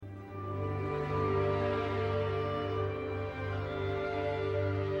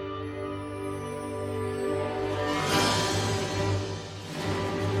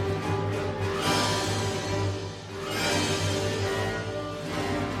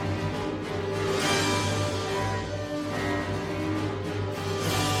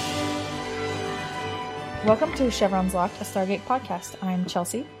Welcome to Chevron's Locked, a Stargate podcast. I'm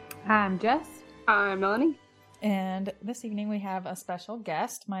Chelsea. I'm Jess. I'm Melanie. And this evening we have a special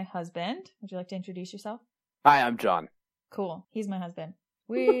guest, my husband. Would you like to introduce yourself? Hi, I'm John. Cool. He's my husband.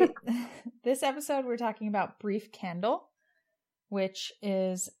 This episode we're talking about Brief Candle, which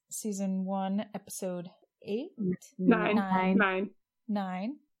is season 1, episode 8?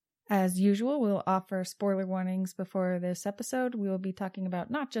 9. As usual, we'll offer spoiler warnings before this episode. We will be talking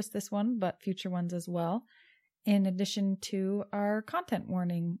about not just this one, but future ones as well. In addition to our content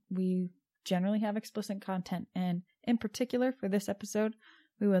warning, we generally have explicit content, and in particular for this episode,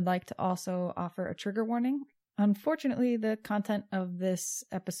 we would like to also offer a trigger warning. Unfortunately, the content of this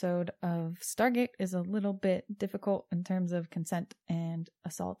episode of Stargate is a little bit difficult in terms of consent and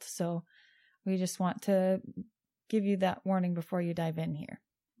assault, so we just want to give you that warning before you dive in here.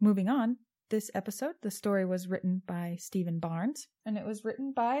 Moving on, this episode, the story was written by Stephen Barnes, and it was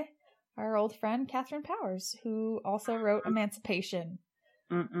written by our old friend Catherine Powers, who also wrote Emancipation.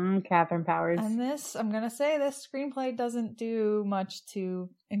 Catherine Powers. And this, I'm going to say, this screenplay doesn't do much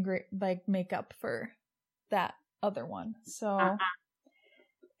to make up for that other one. So,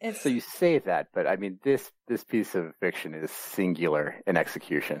 So you say that, but I mean, this piece of fiction is singular in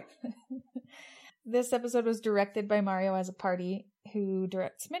execution. This episode was directed by Mario Azzopardi, who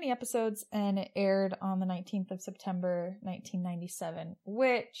directs many episodes, and it aired on the 19th of September, 1997,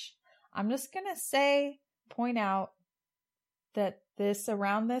 which I'm just going to point out that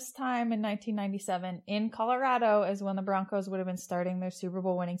around this time in 1997 in Colorado is when the Broncos would have been starting their Super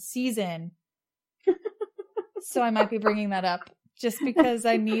Bowl winning season. So I might be bringing that up just because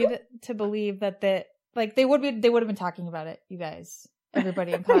I need to believe that they would have been talking about it, you guys.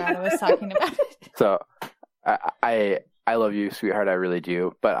 Everybody in Colorado was talking about it. So I love you, sweetheart. I really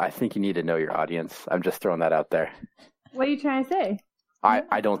do. But I think you need to know your audience. I'm just throwing that out there. What are you trying to say?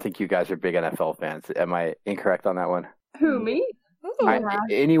 I don't think you guys are big NFL fans. Am I incorrect on that one? Who, me?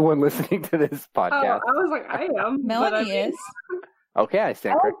 Anyone listening to this podcast? Oh, I was like, I am. Melanie is. Okay, I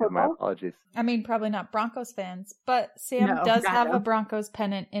stand corrected. My apologies. I mean, probably not Broncos fans, but Sam does have a Broncos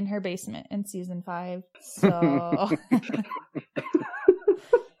pennant in her basement in season 5. So,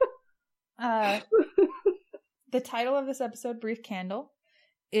 the title of this episode, Brief Candle,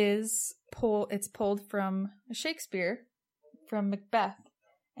 is pulled from Shakespeare, from Macbeth,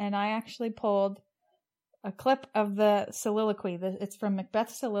 and I actually pulled a clip of the soliloquy. It's from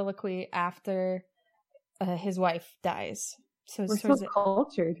Macbeth's soliloquy after his wife dies. So we're so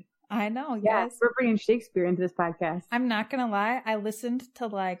cultured. I know, yeah, guys. We're bringing Shakespeare into this podcast. I'm not going to lie. I listened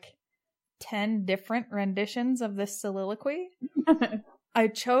to 10 different renditions of this soliloquy. I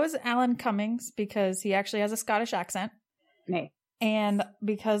chose Alan Cummings because he actually has a Scottish accent. Nay. And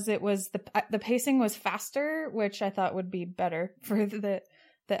because it was the pacing was faster, which I thought would be better for the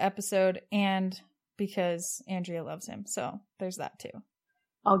episode, and because Andrea loves him. So there's that too.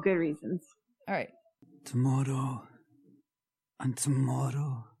 All good reasons. All right. Tomorrow, and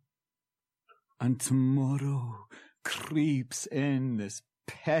tomorrow, and tomorrow creeps in this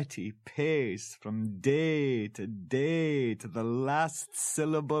petty pace from day to the last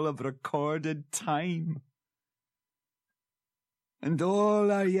syllable of recorded time. And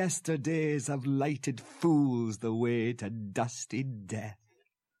all our yesterdays have lighted fools the way to dusty death.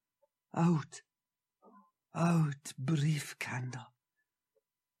 Out, brief candle.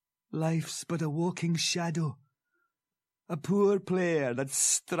 Life's but a walking shadow, a poor player that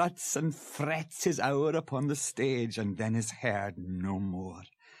struts and frets his hour upon the stage and then is heard no more.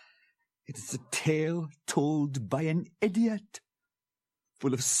 It is a tale told by an idiot,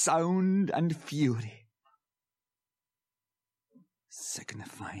 full of sound and fury,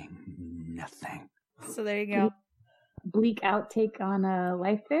 signifying nothing. So there you go. Bleak outtake on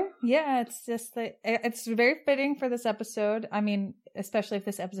life there? Yeah, it's just it's very fitting for this episode. I mean, especially if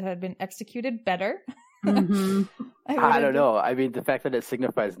this episode had been executed better. Mm-hmm. I don't know. I mean, the fact that it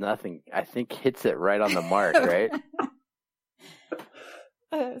signifies nothing, I think hits it right on the mark, right?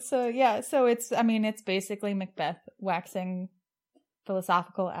 So it's basically Macbeth waxing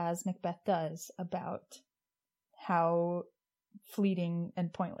philosophical as Macbeth does about how fleeting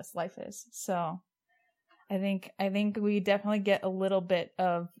and pointless life is. So I think we definitely get a little bit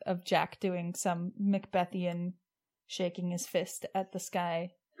of Jack doing some Macbethian shaking his fist at the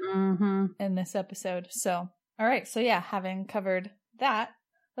sky in this episode. So, all right. So yeah, having covered that,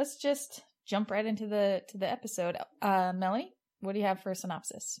 let's just jump right into the episode. Melanie, what do you have for a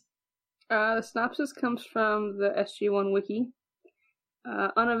synopsis? The synopsis comes from the SG-1 wiki.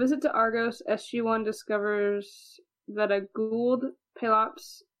 On a visit to Argos, SG-1 discovers that a Gould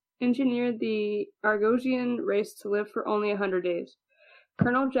Pelops engineered the Argosian race to live for only 100 days.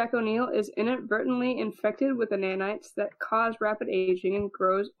 Colonel Jack O'Neill is inadvertently infected with the nanites that cause rapid aging and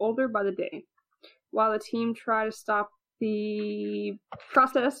grows older by the day, while the team try to stop the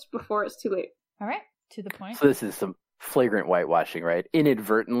process before it's too late. All right, to the point. So this is some flagrant whitewashing, right?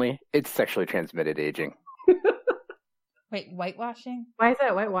 Inadvertently, it's sexually transmitted aging. Wait, whitewashing? Why is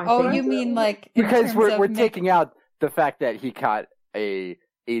that whitewashing? Oh, you mean like in Because terms we're of taking out the fact that he caught a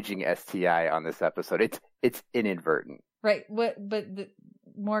aging STI on this episode. It's inadvertent. right?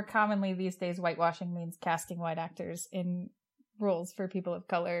 More commonly these days, whitewashing means casting white actors in roles for people of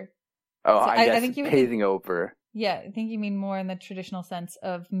color. Oh, So I guess think you paving over. Yeah, I think you mean more in the traditional sense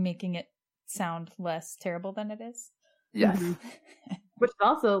of making it sound less terrible than it is. Yes. Mhm. Which is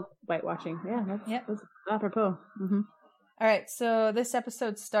also whitewashing. Yeah, that's apropos. Mm-hmm. All right, so this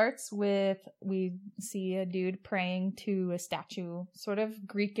episode starts with we see a dude praying to a statue, sort of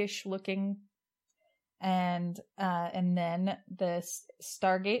Greekish looking, and then the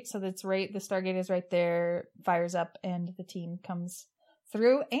Stargate. So that's right, the Stargate is right there, fires up, and the team comes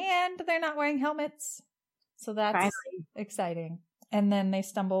through, and they're not wearing helmets, so that's Finally. exciting. And then they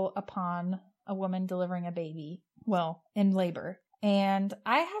stumble upon a woman delivering a baby, well, in labor. And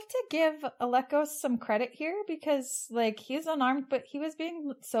I have to give Alekos some credit here because, like, he's unarmed, but he was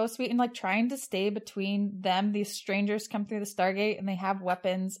being so sweet and, like, trying to stay between them. These strangers come through the Stargate and they have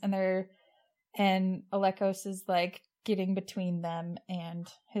weapons and Alekos is, like, getting between them and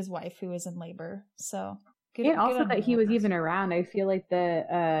his wife who is in labor. So, good. And also good on that he was Alekos. even around. I feel like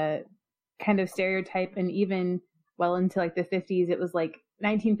the kind of stereotype, and even well into like the 50s, it was like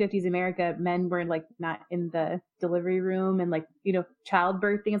 1950s America, men were like not in the delivery room, and like, you know,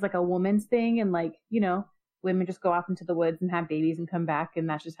 childbirth thing is like a woman's thing, and like, you know, women just go off into the woods and have babies and come back, and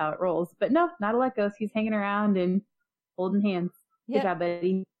that's just how it rolls. But no, not Alekos. He's hanging around and holding hands. Good Yeah. job,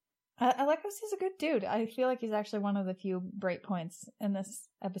 buddy. Alekos is a good dude. I feel like he's actually one of the few bright points in this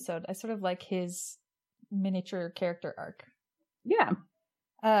episode. I sort of like his miniature character arc. Yeah.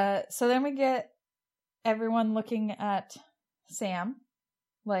 So then we get everyone looking at Sam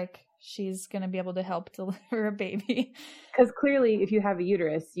like she's going to be able to help deliver a baby. Because clearly, if you have a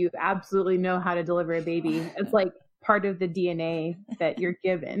uterus, you absolutely know how to deliver a baby. It's like part of the DNA that you're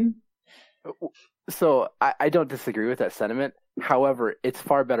given. So I don't disagree with that sentiment. However, it's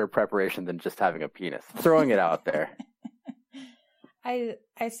far better preparation than just having a penis. Throwing it out there.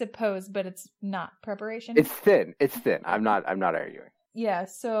 I suppose, but it's not preparation. It's thin. It's thin. I'm not arguing. Yeah,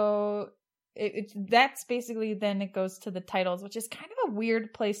 so that's basically, then it goes to the titles, which is kind of a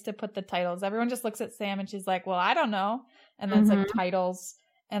weird place to put the titles. Everyone just looks at Sam and she's like, well, I don't know. And then it's like titles.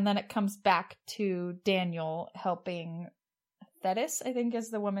 And then it comes back to Daniel helping Thetis, I think is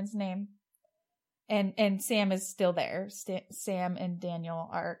the woman's name. And Sam is still there. Sam and Daniel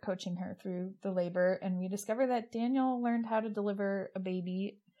are coaching her through the labor. And we discover that Daniel learned how to deliver a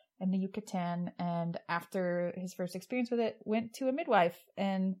baby in the Yucatan. And after his first experience with it, went to a midwife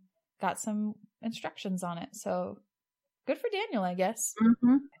and got some instructions on it. So good for Daniel, I guess.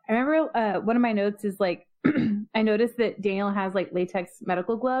 Mm-hmm. I remember one of my notes is like, I noticed that Daniel has like latex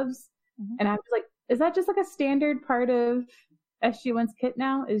medical gloves. Mm-hmm. And I was like, is that just like a standard part of SG-1's kit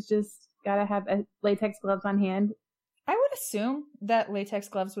now? Is just gotta have latex gloves on hand? I would assume that latex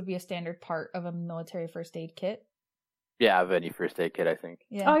gloves would be a standard part of a military first aid kit. Yeah, of any first aid kit, I think.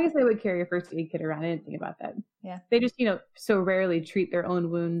 Yeah. Oh, I guess they would carry a first aid kit around. I didn't think about that. Yeah. They just, you know, so rarely treat their own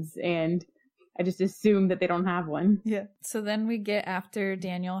wounds, and I just assume that they don't have one. Yeah. So then we get, after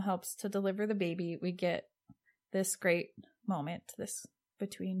Daniel helps to deliver the baby, we get this great moment, this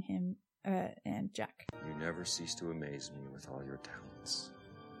between him and Jack. You never cease to amaze me with all your talents.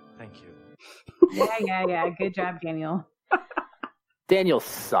 Thank you. Yeah. Good job, Daniel. Daniel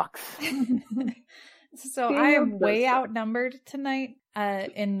sucks. So Daniel I am way suck. outnumbered tonight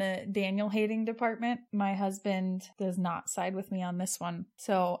in the Daniel hating department. My husband does not side with me on this one.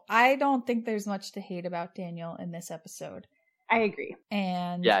 So I don't think there's much to hate about Daniel in this episode. I agree.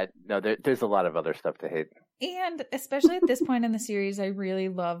 And Yeah, no, there's a lot of other stuff to hate. And especially at this point in the series, I really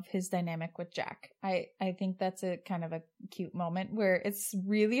love his dynamic with Jack. I think that's a kind of a cute moment where it's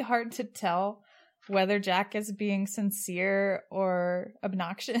really hard to tell whether Jack is being sincere or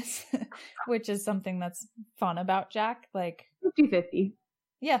obnoxious, which is something that's fun about Jack. Like 50-50.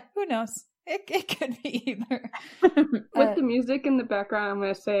 Yeah, who knows? It could be either. With the music in the background, I'm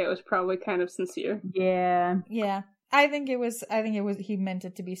going to say it was probably kind of sincere. Yeah. Yeah. I think it was, he meant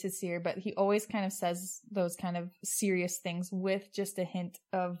it to be sincere, but he always kind of says those kind of serious things with just a hint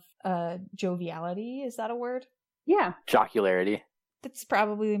of joviality. Is that a word? Yeah. Jocularity. That's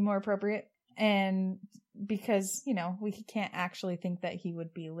probably more appropriate. And because, you know, we can't actually think that he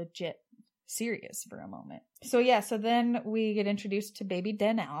would be legit serious for a moment. So then we get introduced to baby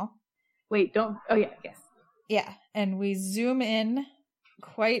Danielle. Wait, don't. Oh yeah, yes. Yeah, and we zoom in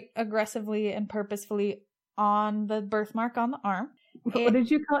quite aggressively and purposefully on the birthmark on the arm. What did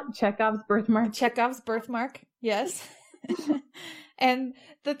you call it? Chekhov's birthmark? Chekhov's birthmark, yes. And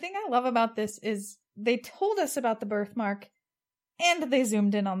the thing I love about this is they told us about the birthmark and they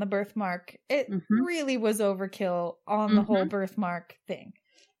zoomed in on the birthmark. It really was overkill on the whole birthmark thing.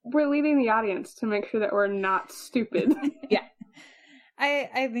 We're leading the audience to make sure that we're not stupid. Yeah.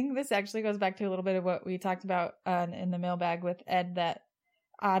 I think this actually goes back to a little bit of what we talked about in the mailbag with Ed, that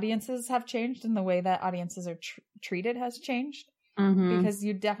audiences have changed and the way that audiences are treated has changed. Because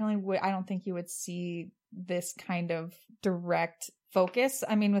you definitely would, I don't think you would see this kind of direct focus.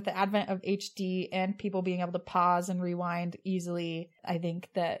 I mean, with the advent of HD and people being able to pause and rewind easily, I think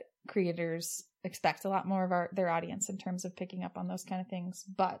that creators expect a lot more of their audience in terms of picking up on those kind of things.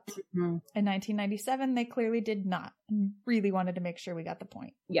 But in 1997, they clearly did not, and really wanted to make sure we got the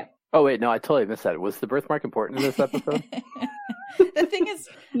point. Yeah. Oh, wait, no, I totally missed that. Was the birthmark important in this episode? The thing is,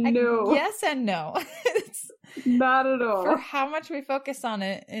 no. Yes and no. It's not at all. For how much we focus on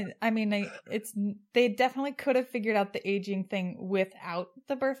it, I mean, they definitely could have figured out the aging thing without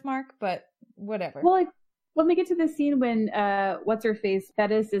the birthmark, but whatever. Well, like, when we get to the scene when what's-her-face,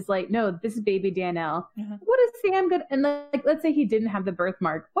 Thetis is like, no, this is baby Danielle. What is Sam gonna, and like, let's say he didn't have the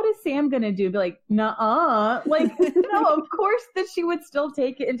birthmark. What is Sam gonna do? Be like, nuh-uh. Like, no, of course that she would still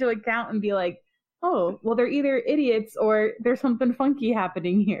take it into account and be like, oh, well, they're either idiots or there's something funky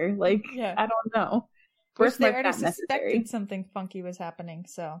happening here. Like, I don't know. Which they already suspected something funky was happening,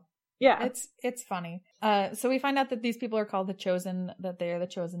 so yeah, it's funny. So we find out that these people are called the Chosen, that they are the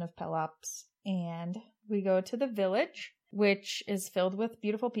Chosen of Pelops, and we go to the village, which is filled with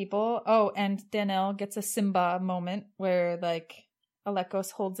beautiful people. Oh, and Danielle gets a Simba moment where like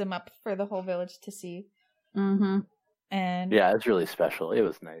Alekos holds him up for the whole village to see. And yeah, it's really special. It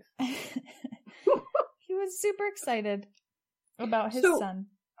was nice. He was super excited about his son.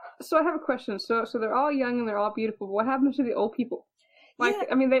 So I have a question. So they're all young and they're all beautiful. What happens to the old people? Like,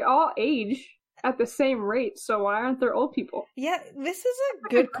 I mean, they all age at the same rate. So why aren't there old people? Yeah, this is a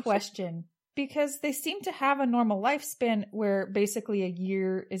good question. Because they seem to have a normal lifespan where basically a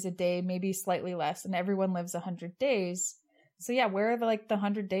year is a day, maybe slightly less, and everyone lives 100 days. So yeah, where are the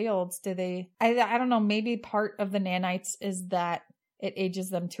 100-day-olds? Do they? I don't know. Maybe part of the nanites is that it ages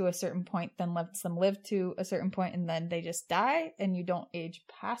them to a certain point, then lets them live to a certain point, and then they just die, and you don't age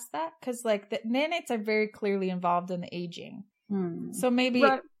past that. Because the nanites are very clearly involved in the aging. So maybe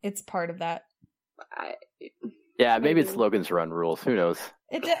it's part of that. Yeah, maybe it's Logan's Run rules. Who knows?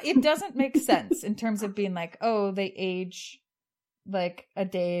 It doesn't make sense in terms of being like, oh, they age like a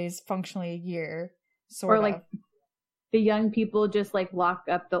day is functionally a year. Or like the young people just like lock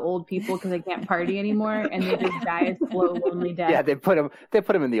up the old people because they can't party anymore, and they just die a slow, lonely death. Yeah, they put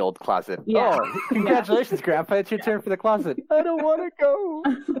them in the old closet. Yeah. Oh, congratulations, Grandpa! It's your turn for the closet. I don't want to go.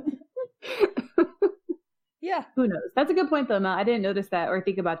 Yeah, who knows? That's a good point, though, Mel. I didn't notice that or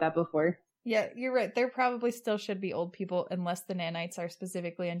think about that before. Yeah, you're right. There probably still should be old people unless the nanites are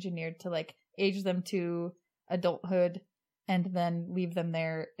specifically engineered to like age them to adulthood and then leave them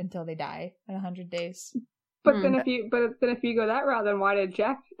there until they die at 100 days. But then if you go that route, then why did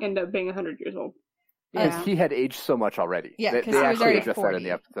Jack end up being 100 years old? Because he had aged so much already. Yeah, they actually addressed that in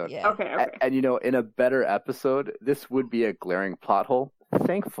the episode. Yeah. Okay. And in a better episode, this would be a glaring plot hole.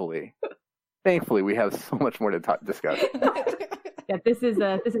 Thankfully, we have so much more to discuss. Yeah, this is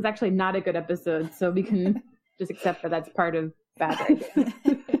actually not a good episode, so we can just accept that that's part of bad writing.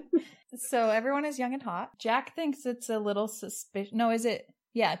 So everyone is young and hot. Jack thinks it's a little suspicious. No, is it?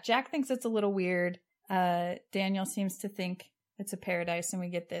 Yeah, Jack thinks it's a little weird. Daniel seems to think it's a paradise, and we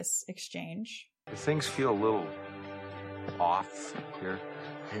get this exchange. Things feel a little off here.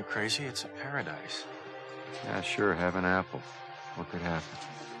 Are you crazy? It's a paradise. Yeah, sure, have an apple. What could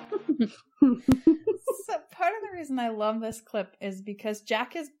happen? So part of the reason I love this clip is because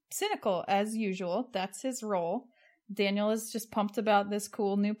Jack is cynical as usual. That's his role. Daniel is just pumped about this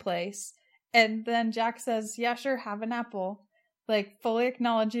cool new place. And then Jack says, yeah, sure, have an apple. Like fully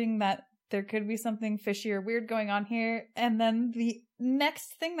acknowledging that there could be something fishy or weird going on here. And then the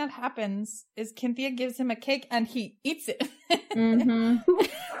next thing that happens is Cynthia gives him a cake and he eats it. And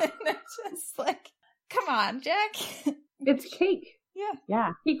it's just like, come on, Jack. It's cake.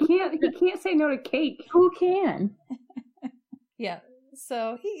 Yeah. He can't say no to cake. Who can? Yeah.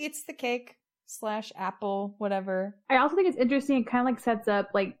 So he eats the cake / apple, whatever. I also think it's interesting. It kind of like sets up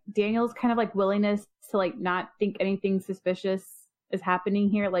like Daniel's kind of like willingness to like not think anything suspicious is happening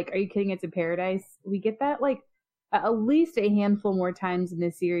here. Like, are you kidding? It's a paradise. We get that like at least a handful more times in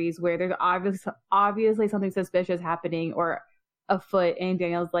this series where there's obviously something suspicious happening or afoot, and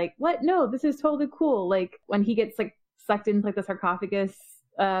Daniel's like, what? No, this is totally cool. Like when he gets like sucked into like the sarcophagus,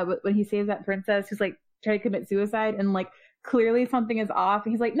 when he saves that princess who's like trying to commit suicide, and like clearly something is off,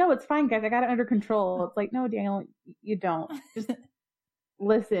 and he's like, no, it's fine, guys, I got it under control. It's like, no, Daniel, you don't. Just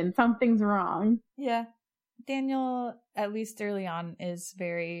listen, something's wrong. Yeah. Daniel, at least early on, is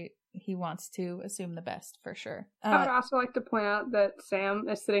he wants to assume the best for sure. I would also like to point out that Sam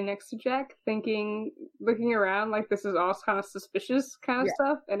is sitting next to Jack, looking around like this is all kind of suspicious kind of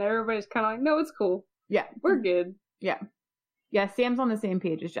stuff, and everybody's kind of like, no, it's cool. Yeah. We're good. Yeah. Yeah, Sam's on the same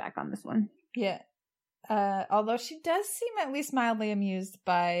page as Jack on this one. Yeah. Although she does seem at least mildly amused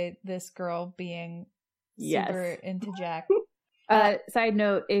by this girl being super into Jack. Side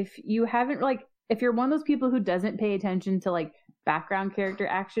note, if you haven't, if you're one of those people who doesn't pay attention to, like, background character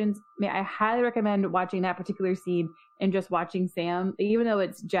actions, I highly recommend watching that particular scene and just watching Sam. Even though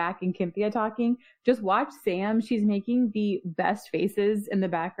it's Jack and Cynthia talking, just watch Sam. She's making the best faces in the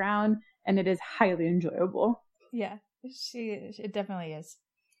background, and it is highly enjoyable. Yeah, it definitely is.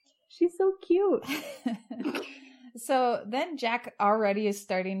 She's so cute. So then Jack already is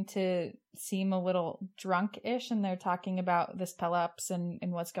starting to seem a little drunk-ish, and they're talking about this Pelops and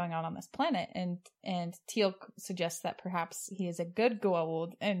what's going on this planet. And Teal suggests that perhaps he is a good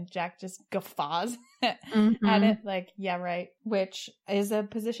Goa'uld, and Jack just guffaws at it, like, yeah, right. Which is a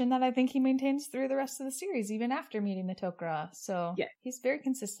position that I think he maintains through the rest of the series, even after meeting the Tok'ra. So he's very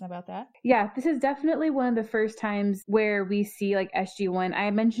consistent about that. Yeah, this is definitely one of the first times where we see, like, SG-1.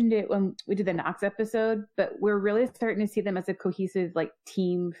 I mentioned it when we did the Nox episode, but we're really starting to see them as a cohesive, like,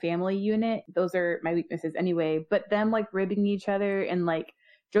 team family unit. Those are my weaknesses anyway, but them, like, ribbing each other and, like,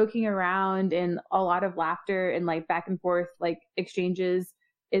 joking around and a lot of laughter and, like, back and forth, like, exchanges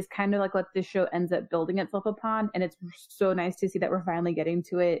is kind of like what this show ends up building itself upon. And it's so nice to see that we're finally getting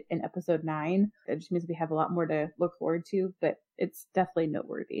to it in episode 9. That just means we have a lot more to look forward to, but it's definitely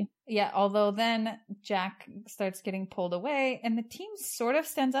noteworthy. Yeah, although then Jack starts getting pulled away and the team sort of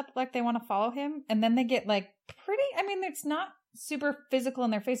stands up like they want to follow him. And then they get, like, it's not super physical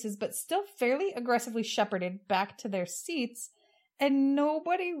in their faces, but still fairly aggressively shepherded back to their seats. And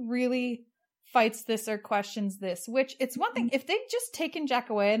nobody really fights this or questions this, which it's one thing if they'd just taken Jack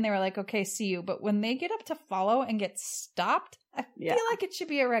away and they were like, okay, see you. But when they get up to follow and get stopped, I feel like it should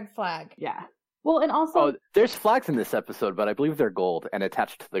be a red flag. Yeah. Well, and also... there's flags in this episode, but I believe they're gold and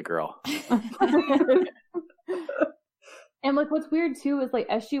attached to the girl. And, like, what's weird, too, is, like,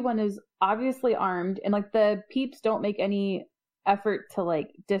 SG-1 is obviously armed, and, like, the peeps don't make any effort to,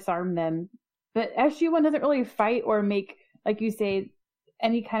 like, disarm them. But SG-1 doesn't really fight or make, like you say,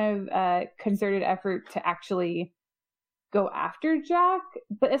 any kind of concerted effort to actually go after Jack.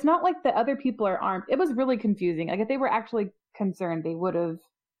 But it's not like the other people are armed. It was really confusing. Like, if they were actually concerned, they would have...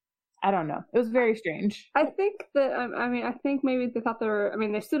 I don't know. It was very strange. I think that, I think maybe they thought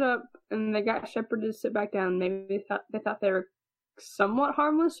they stood up and they got shepherded to sit back down. Maybe they thought they were somewhat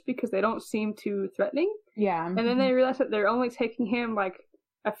harmless because they don't seem too threatening. Yeah. And then they realized that they're only taking him, like,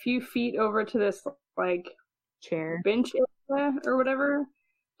 a few feet over to this, like, chair, bench area or whatever,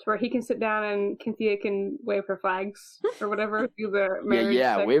 to where he can sit down and Cynthia can wave her flags or whatever. Do the marriage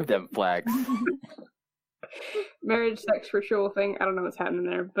sex. Wave them flags. Marriage sex ritual thing. I don't know what's happening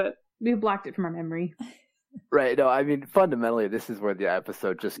there, but we blocked it from our memory. Right. No, I mean, fundamentally, this is where the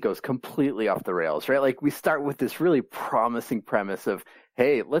episode just goes completely off the rails, right? Like, we start with this really promising premise of,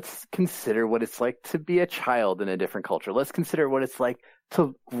 hey, let's consider what it's like to be a child in a different culture. Let's consider what it's like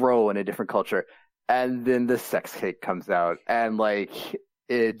to grow in a different culture. And then the sex cake comes out, and, like,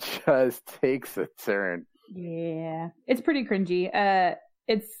 it just takes a turn. Yeah. It's pretty cringy.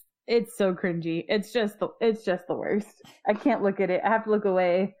 It's so cringy. It's just the worst. I can't look at it. I have to look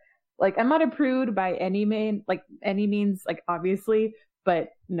away. Like, I'm not a prude by any means, like, obviously, but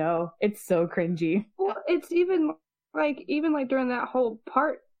no, it's so cringy. Well, it's even during that whole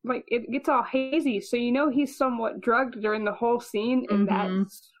part, like, it gets all hazy, so you know he's somewhat drugged during the whole scene, and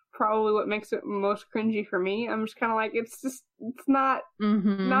that's probably what makes it most cringy for me. I'm just kind of like, it's not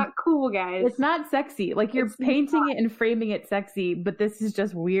cool, guys. It's not sexy. Like, you're painting it and framing it sexy, but this is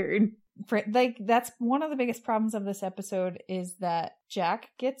just weird. Like, that's one of the biggest problems of this episode is that Jack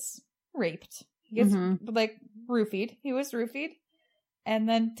gets raped. He gets, like, roofied. He was roofied and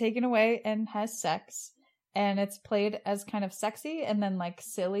then taken away and has sex. And it's played as kind of sexy and then, like,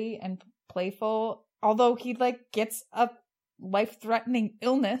 silly and playful. Although he, like, gets a life-threatening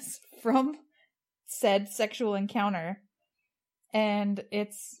illness from said sexual encounter. And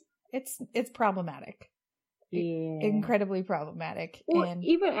it's problematic. incredibly problematic. Well, And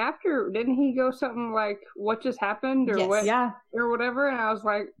even after, didn't he go something like, "What just happened?" or Yes. what, Yeah. or whatever? And I was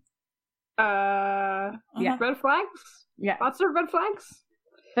like, Yeah. red flags. Yeah. Lots of red flags.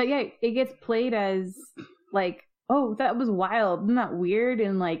 But yeah, it gets played as like, oh, that was wild. Isn't that weird?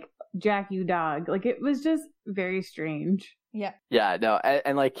 And like, Jack, you dog. Like, it was just very strange. yeah, Yeah, no,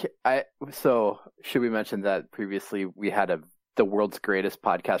 and like so should we mention that previously we had the world's greatest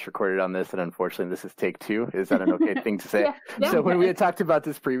podcast recorded on this, and unfortunately this is take 2. Is that an okay thing to say? Yeah. So when we had talked about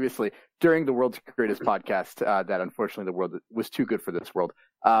this previously during the world's greatest podcast, that unfortunately the world was too good for this world.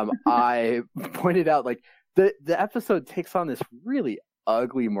 I pointed out like the episode takes on this really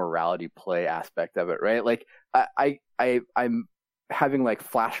ugly morality play aspect of it, right? Like I'm having like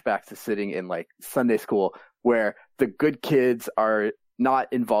flashbacks to sitting in like Sunday school where the good kids are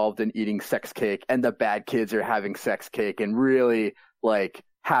not involved in eating sex cake and the bad kids are having sex cake and really like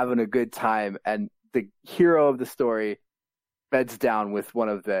having a good time. And the hero of the story beds down with one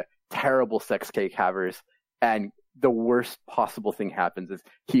of the terrible sex cake havers. And the worst possible thing happens is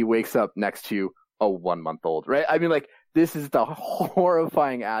he wakes up next to a 1-month-old, right? I mean, like, this is the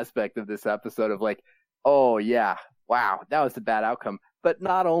horrifying aspect of this episode of like, oh yeah, wow, that was a bad outcome. But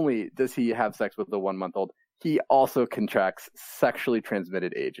not only does he have sex with the 1-month-old, he also contracts sexually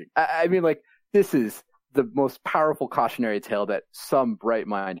transmitted aging. I mean, like, this is the most powerful cautionary tale that some bright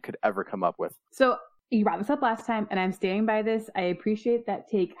mind could ever come up with. So you brought this up last time, and I'm standing by this. I appreciate that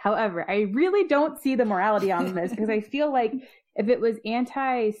take. However, I really don't see the morality on this because I feel like if it was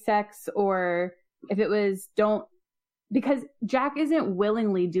anti-sex or if it was because Jack isn't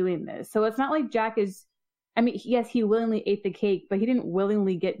willingly doing this. So it's not like Jack is, I mean, yes, he willingly ate the cake, but he didn't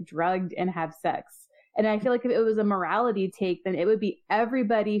willingly get drugged and have sex. And I feel like if it was a morality take, then it would be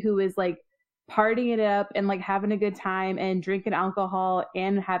everybody who is like partying it up and like having a good time and drinking alcohol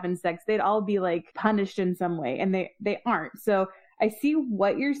and having sex. They'd all be like punished in some way, and they aren't. So I see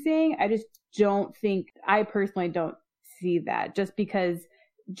what you're saying. I just I personally don't see that, just because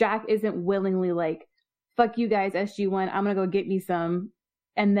Jack isn't willingly like, fuck you guys, SG1, I'm gonna go get me some,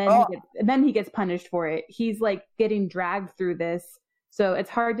 and then he gets punished for it. He's like getting dragged through this, so it's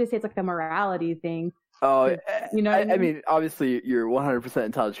hard to say it's like the morality thing. Oh, you know, I mean, obviously you're 100%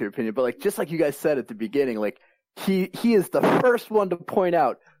 entitled to your opinion, but like, just like you guys said at the beginning, like he is the first one to point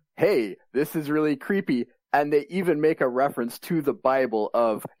out, hey, this is really creepy. And they even make a reference to the Bible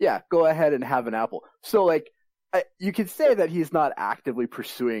of, yeah, go ahead and have an apple. So like, you could say that he's not actively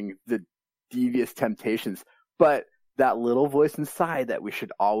pursuing the devious temptations, but that little voice inside that we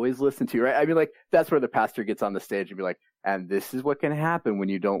should always listen to, right? I mean, like, that's where the pastor gets on the stage and be like, and this is what can happen when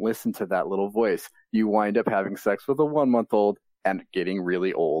you don't listen to that little voice. You wind up having sex with a 1-month-old and getting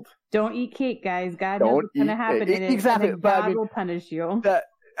really old. Don't eat cake, guys. God knows what's going to happen in it. Exactly. And God will punish you.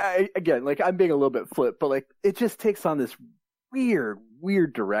 Again, like, I'm being a little bit flip, but like, it just takes on this weird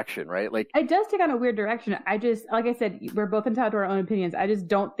direction, right? Like, it does take on a weird direction. I just, like I said, we're both entitled to our own opinions. I just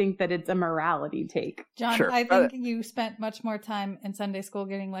don't think that it's a morality take. John, sure. I think you spent much more time in Sunday school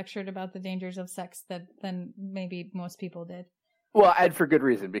getting lectured about the dangers of sex than maybe most people did. Well, and for good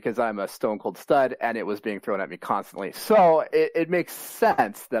reason, because I'm a stone cold stud and it was being thrown at me constantly. So it makes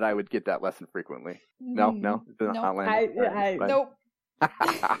sense that I would get that lesson frequently. No? Nope. Nope.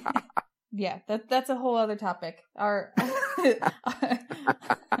 Yeah, that's a whole other topic. Our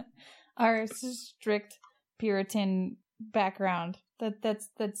strict Puritan background. That's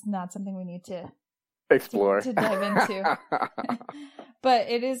not something we need to explore to dive into. But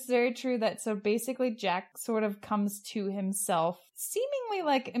it is very true that so basically Jack sort of comes to himself, seemingly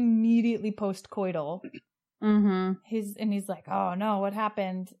like immediately post-coital. Mm-hmm. He's like, oh no, what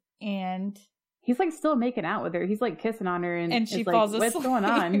happened? And he's like still making out with her. He's like kissing on her, and she like, falls asleep. What's going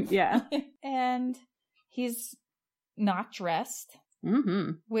on? Yeah. And he's not dressed.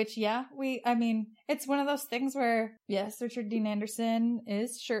 Mm-hmm. Which, yeah, I mean, it's one of those things where, yes, Richard Dean Anderson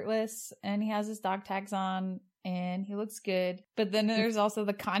is shirtless and he has his dog tags on and he looks good. But then there's also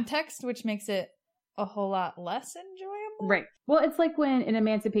the context, which makes it a whole lot less enjoyable. Right. Well, it's like when in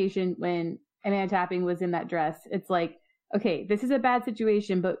Emancipation, when Amanda Tapping was in that dress, it's like, okay, this is a bad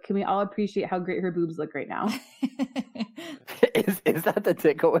situation, but can we all appreciate how great her boobs look right now? Is that the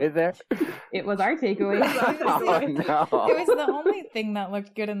takeaway there? It was our takeaway. Oh, no. It was the only thing that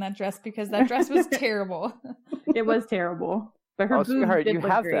looked good in that dress because that dress was terrible. It was terrible. But her boobs sweetheart, did you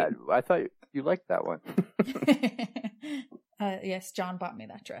look have great. that. I thought you liked that one. Yes, John bought me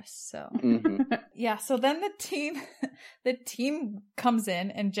that dress. So Mm-hmm. yeah. So then the team comes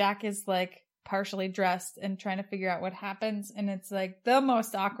in and Jack is like partially dressed and trying to figure out what happens. And it's like the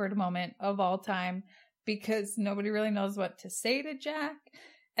most awkward moment of all time because nobody really knows what to say to Jack.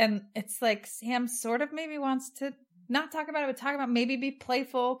 And it's like Sam sort of maybe wants to not talk about it, but talk about maybe be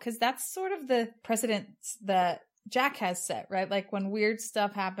playful, because that's sort of the precedence that Jack has set, right? Like when weird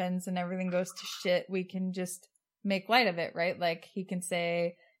stuff happens and everything goes to shit, we can just make light of it, right? Like he can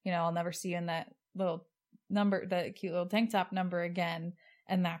say, you know, I'll never see you in that little number, that cute little tank top number again.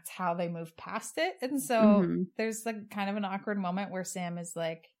 And that's how they move past it. And so there's like kind of an awkward moment where Sam is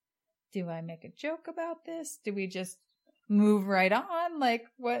like, do I make a joke about this? Do we just move right on? Like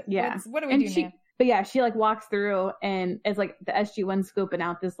what do we do now? But yeah, she like walks through and it's like the SG-1 scoping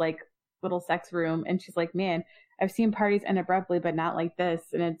out this like little sex room. And she's like, man, I've seen parties end abruptly, but not like this.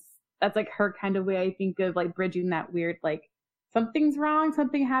 And that's like her kind of way, I think, of like bridging that weird, like something's wrong,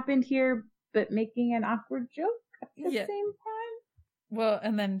 something happened here, but making an awkward joke at the same time. Well,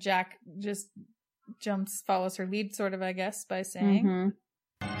 and then Jack just follows her lead sort of, I guess, by saying,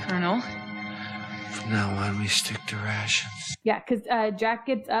 Colonel, From now on, we stick to rations. Yeah, because Jack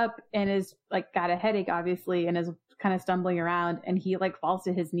gets up and is like got a headache, obviously, and is kind of stumbling around, and he like falls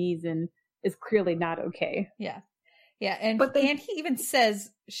to his knees and is clearly not okay. Yeah, and he even says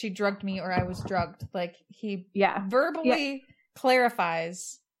she drugged me or I was drugged. Like he verbally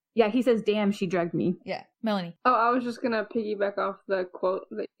clarifies. Yeah, he says, "Damn, she drugged me." Yeah, Melanie. Oh, I was just gonna piggyback off the quote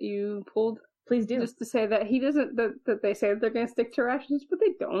that you pulled. Please do. Just to say that he doesn't. That they say that they're gonna stick to rations, but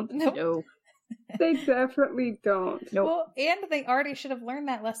they don't. Nope. No. They definitely don't. Nope. Well, and they already should have learned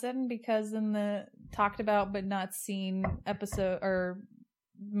that lesson, because in the talked about but not seen episode or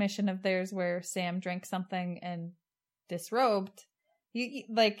mission of theirs where Sam drank something and disrobed,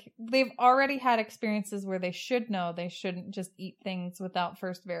 like they've already had experiences where they should know they shouldn't just eat things without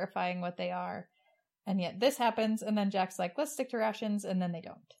first verifying what they are. And yet this happens, and then Jack's like, let's stick to rations, and then they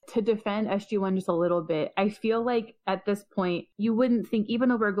don't. To defend SG-1 just a little bit, I feel like at this point, you wouldn't think, even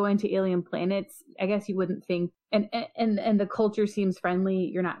though we're going to alien planets, I guess you wouldn't think, and the culture seems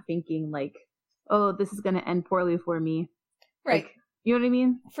friendly, you're not thinking like, oh, this is going to end poorly for me. Right. Like, you know what I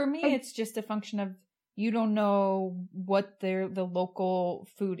mean? For me, it's just a function of you don't know what the local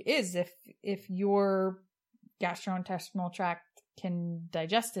food is. If your gastrointestinal tract can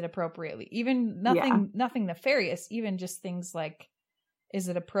digest it appropriately, even nothing nefarious, even just things like, is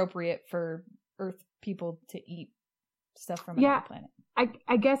it appropriate for Earth people to eat stuff from another planet?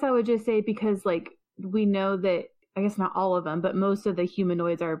 I guess I would just say, because like we know that, I guess not all of them, but most of the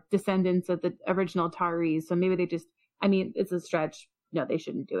humanoids are descendants of the original Taris, so maybe they just, I mean, it's a stretch. No, they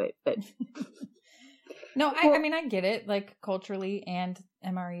shouldn't do it, but no, I mean, I get it, like culturally, and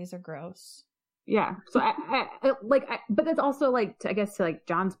MREs are gross. Yeah. So but that's also like, I guess to like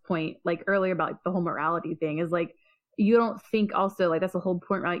John's point, like earlier about like the whole morality thing, is like, you don't think also, like that's the whole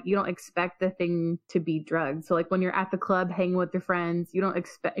point, right? You don't expect the thing to be drugged. So like when you're at the club hanging with your friends, you don't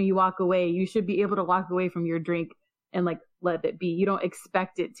expect, you walk away, you should be able to walk away from your drink and like let it be. You don't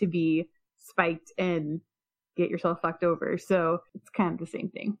expect it to be spiked and get yourself fucked over. So it's kind of the same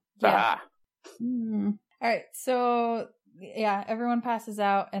thing. Yeah. All right. So yeah, everyone passes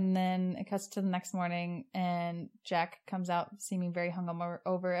out, and then it cuts to the next morning, and Jack comes out seeming very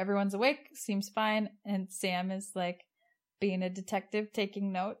hungover. Everyone's awake, seems fine, and Sam is like being a detective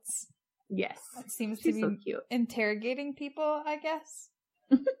taking notes. Yes. Seems She's to be so cute. Interrogating people, I guess.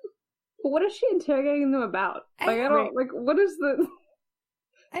 What is she interrogating them about? Like, I don't, like, what is the...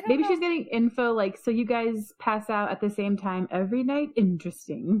 Maybe she's getting info, like, so you guys pass out at the same time every night?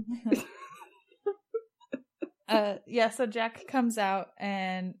 Interesting. So Jack comes out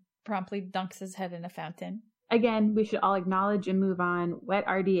and promptly dunks his head in a fountain. Again, we should all acknowledge and move on. Wet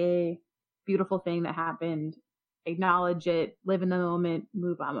RDA, beautiful thing that happened. Acknowledge it, live in the moment,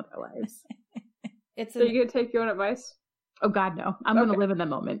 move on with our lives. So you're gonna take your own advice? Oh God, no! I'm gonna live in the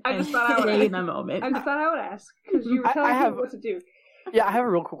moment. I just thought I would stay in the moment. I just thought I would ask, because you were telling people what to do. Yeah, I have a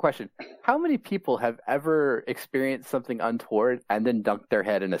real quick question. How many people have ever experienced something untoward and then dunked their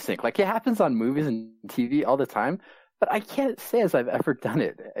head in a sink? Like, it happens on movies and TV all the time, but I can't say as I've ever done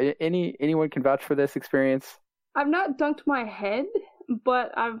it. Anyone can vouch for this experience? I've not dunked my head,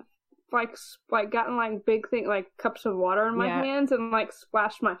 but I've like gotten like big thing, like cups of water in my hands and like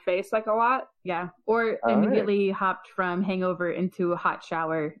splashed my face like a lot. Yeah, or immediately hopped from hangover into a hot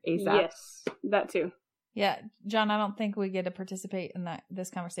shower ASAP. Yes, that too. Yeah, John, I don't think we get to participate in this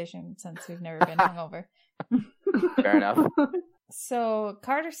conversation since we've never been hungover. Fair enough. So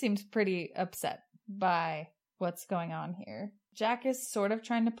Carter seems pretty upset by what's going on here. Jack is sort of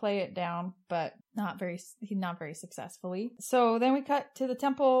trying to play it down, but not very successfully. So then we cut to the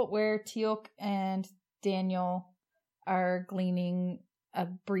temple where Teal'c and Daniel are gleaning a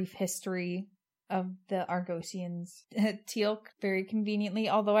brief history of the Argosians. Teal'c, very conveniently,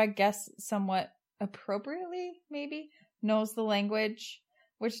 although I guess somewhat appropriately, maybe, knows the language,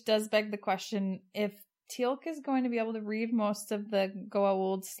 which does beg the question, if Teal'c is going to be able to read most of the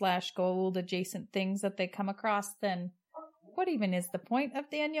Goa'uld/Goa'uld adjacent things that they come across, then what even is the point of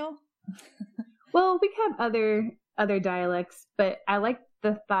Daniel? Well, we have other dialects, but I like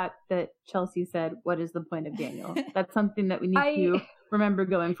the thought that Chelsea said, what is the point of Daniel? That's something that we need to remember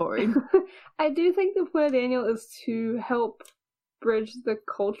going forward. I do think the point of Daniel is to help bridge the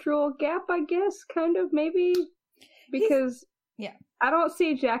cultural gap, I guess, kind of, maybe. Because I don't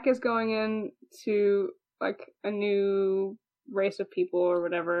see Jack as going into, like, a new race of people or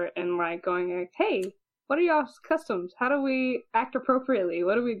whatever and, like, going, like, hey, what are y'all's customs? How do we act appropriately?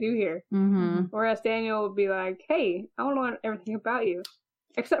 What do we do here? Mm-hmm. Whereas Daniel would be like, hey, I want to learn everything about you.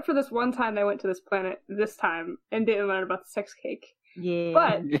 Except for this one time they went to this planet this time and didn't learn about the sex cake. Yeah.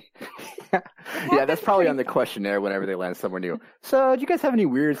 But yeah, that's probably on the questionnaire whenever they land somewhere new. So, do you guys have any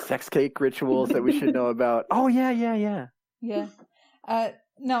weird sex cake rituals that we should know about? Oh, yeah. Yeah.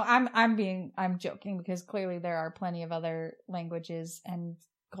 No, I'm joking, because clearly there are plenty of other languages and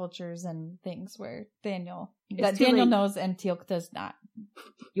cultures and things where Daniel knows and Teal'c does not.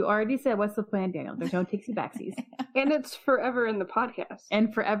 You already said what's the plan, Daniel. There's no takesy backsies. And it's forever in the podcast.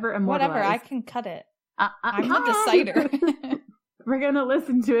 And forever immortalized. Whatever, I can cut it. I'm the decider. We're going to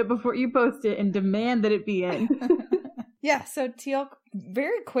listen to it before you post it and demand that it be in. Yeah, so Teal'c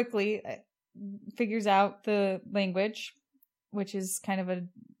very quickly figures out the language, which is kind of an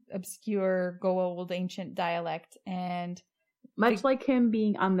obscure Goa'uld ancient dialect, and much like him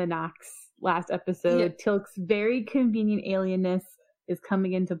being on the Nox last episode, Teal'c's very convenient alienness is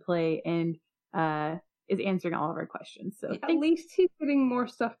coming into play and is answering all of our questions. So at least he's getting more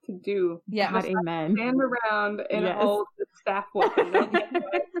stuff to do. Yeah, amen. Stand around and hold the staff weapon.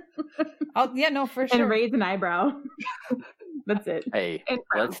 Oh yeah, no, for sure. And raise an eyebrow. That's it. Hey,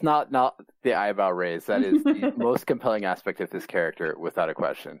 let's not the eyebrow raise. That is the most compelling aspect of this character, without a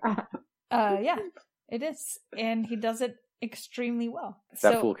question. Yeah, it is, and he does it extremely well.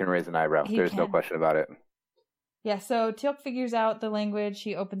 That fool can raise an eyebrow. There's no question about it. Yeah, so Teal'c figures out the language.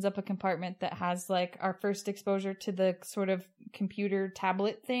 He opens up a compartment that has, like, our first exposure to the sort of computer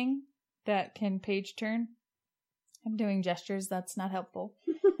tablet thing that can page turn. I'm doing gestures. That's not helpful.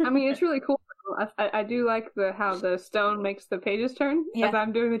 I mean, it's really cool. I do like how the stone makes the pages turn. As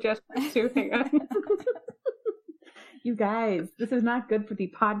I'm doing the gestures too. Hang on. You guys, this is not good for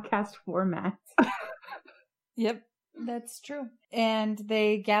the podcast format. Yep. That's true. And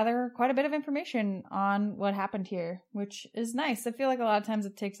they gather quite a bit of information on what happened here, which is nice. I feel like a lot of times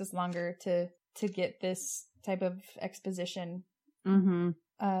it takes us longer to get this type of exposition. Mm-hmm.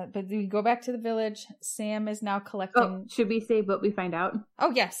 But we go back to the village. Sam is now collecting... Oh, should we say what we find out?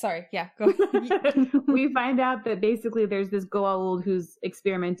 Oh, yeah. Sorry. Yeah, go. We find out that basically there's this Goa'uld who's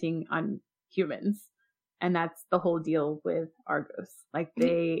experimenting on humans. And that's the whole deal with Argos. Like,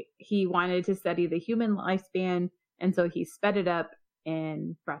 he wanted to study the human lifespan, and so he sped it up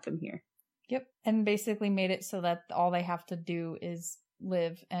and brought them here. Yep. And basically made it so that all they have to do is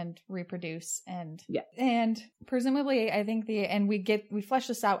live and reproduce. And presumably, I think we flesh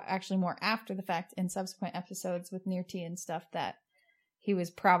this out actually more after the fact in subsequent episodes with Nirti and stuff, that he was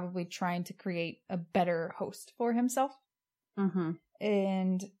probably trying to create a better host for himself. Mm-hmm.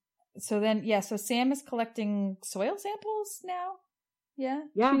 And so then, so Sam is collecting soil samples now. Yeah.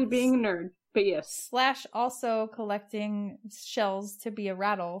 She's being a nerd. But yes. / also collecting shells to be a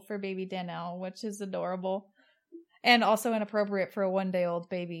rattle for baby Daniel, which is adorable. And also inappropriate for a 1-day-old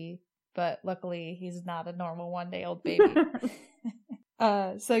baby. But luckily, he's not a normal 1-day-old baby.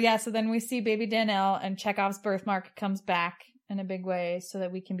 So then we see baby Daniel, and Chekhov's birthmark comes back in a big way so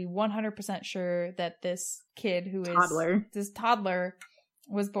that we can be 100% sure that this kid who is this toddler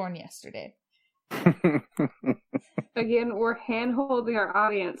was born yesterday. Again, we're hand-holding our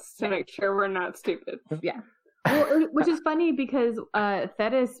audience to make sure we're not stupid. Yeah. Well, which is funny because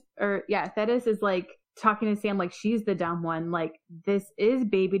Thetis is like talking to Sam like she's the dumb one. Like, this is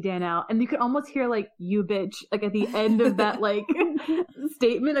baby Daniel. And you could almost hear like, you bitch, like at the end of that like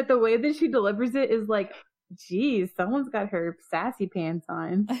statement. Like the way that she delivers it is like, geez, someone's got her sassy pants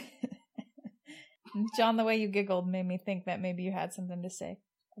on. John, the way you giggled made me think that maybe you had something to say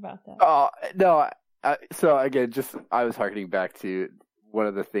about that. Oh, no. So again, I was harkening back to one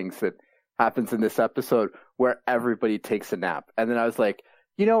of the things that happens in this episode where everybody takes a nap. And then I was like,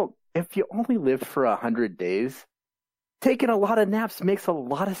 if you only lived for 100 days, taking a lot of naps makes a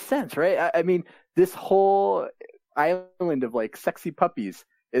lot of sense, right? I mean, this whole island of like sexy puppies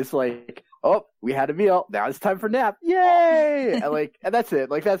is like, oh, we had a meal. Now it's time for nap. Yay! and that's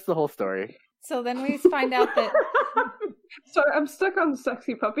it. Like, that's the whole story. So then we find out that Sorry, I'm stuck on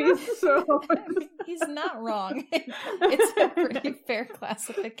sexy puppies, so... He's not wrong. It's a pretty fair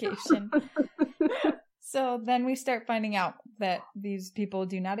classification. So then we start finding out that these people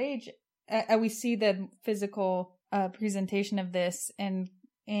do not age. We see the physical presentation of this, and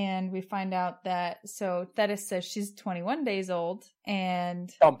we find out that, so Thetis says she's 21 days old,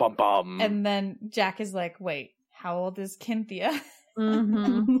 and and then Jack is like, wait, how old is Cynthia?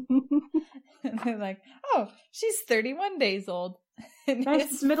 Mm-hmm. And they're like, oh, she's 31 days old.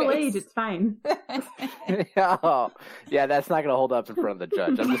 That's middle age, it's fine. Yeah, that's not going to hold up in front of the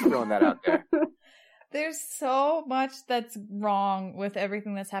judge. I'm just throwing that out there. There's so much that's wrong with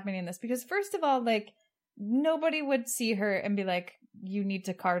everything that's happening in this, because first of all, like, nobody would see her and be like, you need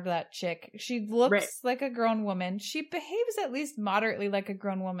to card that chick. She looks like a grown woman. She behaves at least moderately like a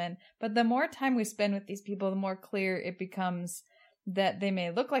grown woman. But the more time we spend with these people, the more clear it becomes that they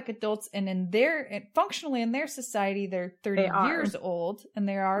may look like adults, and functionally in their society, they're 30 years old, and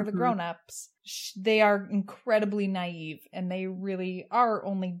they are the grown-ups. They are incredibly naive, and they really are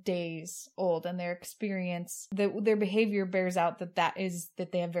only days old, and their experience, their behavior bears out that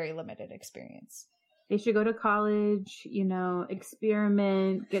they have very limited experience. They should go to college,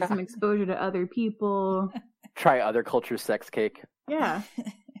 experiment, get some exposure to other people. Try other cultures' sex cake. Yeah.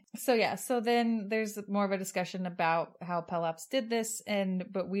 So then there's more of a discussion about how Pelops did this,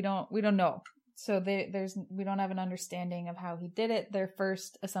 but we don't know. So we don't have an understanding of how he did it. Their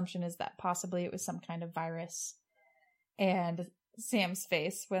first assumption is that possibly it was some kind of virus. And Sam's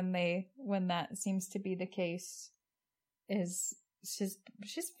face when that seems to be the case is she's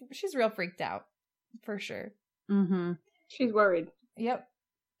real freaked out, for sure. Mm-hmm. She's worried. Yep.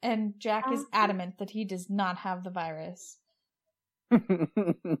 And Jack is adamant that he does not have the virus.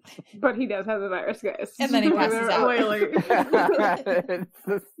 But he does have the virus, guys. And then he passes out. It's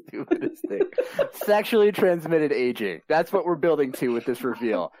the stupidest thing. Sexually transmitted aging. That's what we're building to with this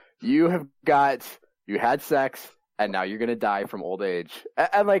reveal. You had sex, and now you're going to die from old age.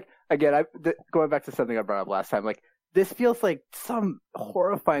 And like, again, going back to something I brought up last time, like, this feels like some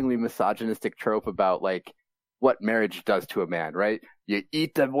horrifyingly misogynistic trope about, like, what marriage does to a man, right? You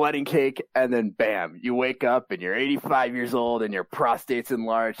eat the wedding cake, and then bam, you wake up and you're 85 years old and your prostate's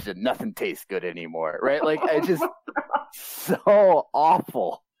enlarged and nothing tastes good anymore, right? Like, it's just so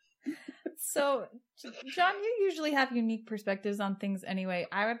awful. So, John, you usually have unique perspectives on things anyway.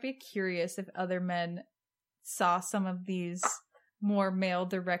 I would be curious if other men saw some of these more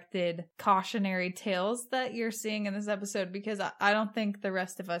male-directed cautionary tales that you're seeing in this episode, because I don't think the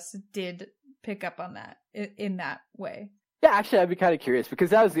rest of us did pick up on that in that way. Yeah, actually, I'd be kind of curious, because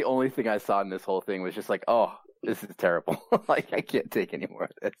that was the only thing I saw in this whole thing was just like, oh, this is terrible. Like, I can't take any more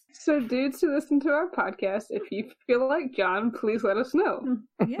of this. So, dudes who listen to our podcast, if you feel like John, please let us know.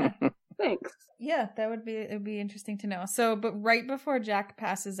 Yeah. Thanks. Yeah, it would be interesting to know. So, but right before Jack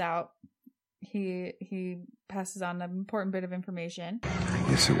passes out, he passes on an important bit of information. I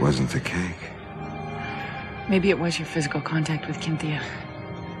guess it wasn't the cake. Maybe it was your physical contact with Cynthia.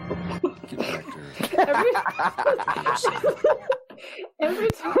 Get back to her. Every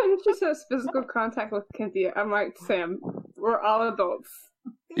time she says physical contact with Cynthia, I'm like, Sam, we're all adults.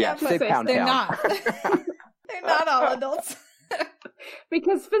 Yeah, say pound they're down. not. They're not all adults.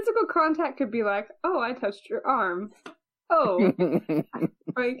 Because physical contact could be like, oh, I touched your arm. Oh,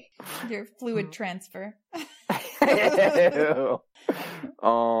 like your fluid transfer.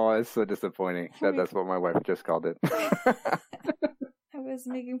 Oh, it's so disappointing. That's what my wife just called it. I was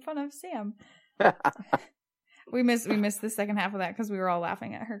making fun of Sam. We missed the second half of that because we were all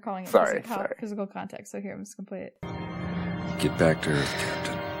laughing at her calling it physical contact. So here, I'm just gonna play it. Get back to Earth,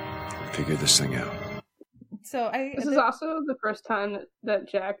 Captain. We'll figure this thing out. So this is also the first time that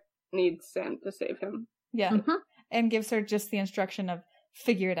Jack needs Sam to save him. Yeah, and gives her just the instruction of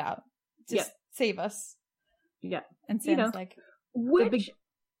figure it out. Just save us. Yeah, and Sam's like,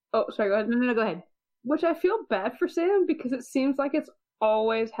 oh, sorry. Go ahead. No, go ahead. Which I feel bad for Sam because it seems like it's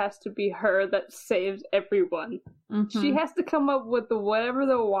always has to be her that saves everyone. Mm-hmm. She has to come up with whatever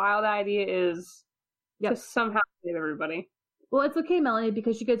the wild idea is to somehow save everybody. Well, it's okay, Melanie,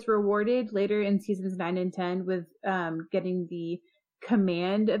 because she gets rewarded later in seasons 9 and 10 with getting the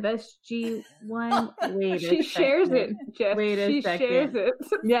command of SG-1. Wait a second. She shares it, Jess. She shares it.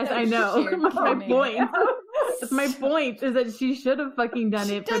 Yes, I know. My point. My point is that she should have fucking done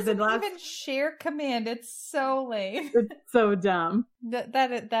it for the last. She doesn't even share command. It's so lame. It's so dumb.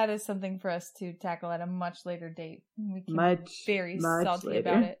 That is something for us to tackle at a much later date. We can be very salty later.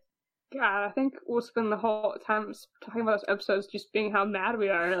 about it. God, I think we'll spend the whole time talking about those episodes just being how mad we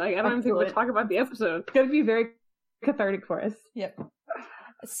are. Like, I don't even think we'll talk about the episode. It's going to be very cathartic for us. Yep.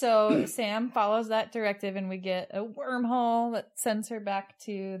 So Sam follows that directive, and we get a wormhole that sends her back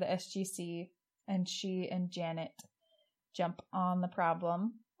to the SGC, and she and Janet jump on the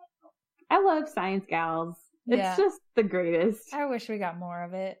problem. I love science gals. It's just the greatest. I wish we got more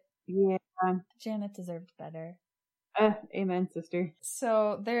of it. Yeah. Janet deserved better. Amen, sister.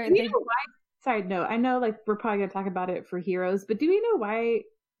 So do we know why? Side note, I know like we're probably gonna talk about it for Heroes, but do we know why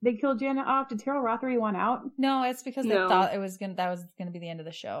they killed Janet off? Did Terrell Rothery want out? No, it's because they thought that was gonna be the end of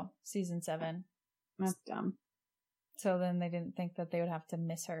the show, season 7. That's dumb. So then they didn't think that they would have to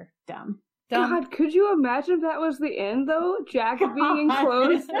miss her. Dumb. God, could you imagine if that was the end though? Jack being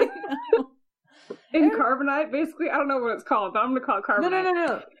enclosed in carbonite, basically. I don't know what it's called, but I'm gonna call it carbonite.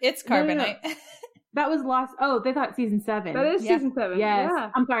 No. It's carbonite. No. That was Lost. Oh, they thought season 7. That is season 7. Yes.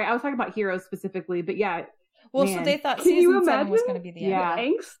 Yeah. I'm sorry. I was talking about Heroes specifically, but yeah. Well, man. So they thought Can season 7 was going to be the end. Yeah. The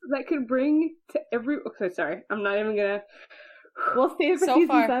angst that could bring to every. Okay, sorry. I'm not even gonna. We'll save it for so season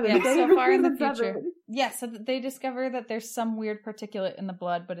far, 7. Yeah, so far in the future. 7. Yeah, so they discover that there's some weird particulate in the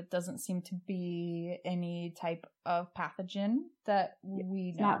blood, but it doesn't seem to be any type of pathogen that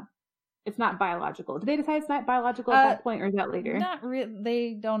we know. It's not biological. Did they decide it's not biological at that point, or is that later? Not really.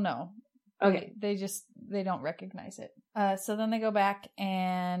 They don't know. Okay. They don't recognize it. So then they go back,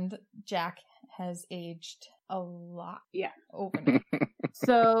 and Jack has aged a lot. Yeah. Overnight.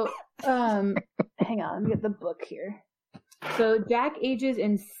 So, hang on, let me get the book here. So Jack ages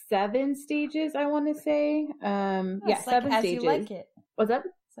in 7 stages, I want to say. It's like 7 as stages. You like it. What's that?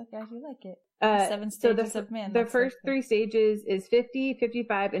 It's like as you like it. 7 stages of man. The first 3 stages is 50,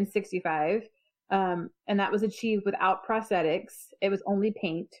 55, and 65. And that was achieved without prosthetics. It was only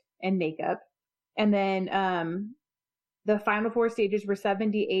paint and makeup. And then the final 4 stages were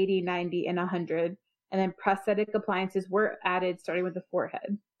 70, 80, 90, and 100. And then prosthetic appliances were added starting with the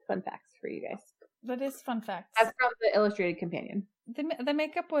forehead. Fun facts for you guys. That is fun facts. That's from the Illustrated Companion. The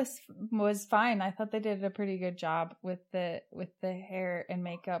makeup was fine. I thought they did a pretty good job with the hair and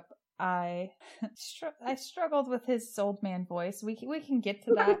makeup. I struggled with his old man voice. We can get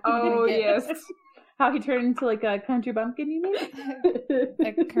to that. Yes. How he turned into like a country bumpkin, you mean?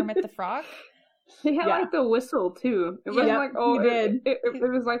 Like Kermit the Frog? He had like the whistle too. It wasn't like he did. It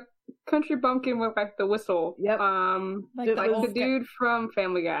was like country bumpkin with like the whistle. Yep. Like the dude from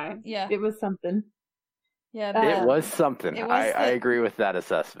Family Guy. Yeah. It was something. Yeah. It was something. I agree with that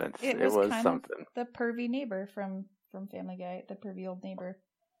assessment. It was kind something. Of the pervy neighbor from Family Guy, the pervy old neighbor.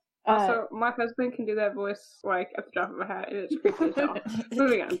 Also, my husband can do that voice like at the drop of a hat. It's creepy as hell.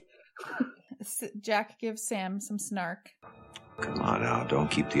 Moving on. Jack gives Sam some snark. Come on now, don't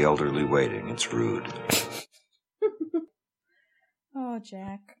keep the elderly waiting. It's rude. Oh,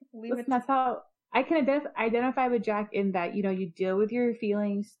 Jack. That's how I can identify with Jack in that, you deal with your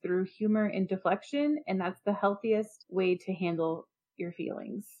feelings through humor and deflection, and that's the healthiest way to handle your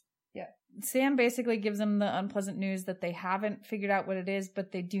feelings. Yeah. Sam basically gives them the unpleasant news that they haven't figured out what it is,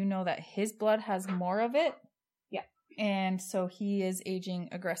 but they do know that his blood has more of it. Yeah. And so he is aging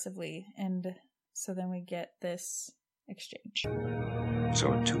aggressively. And so then we get this exchange.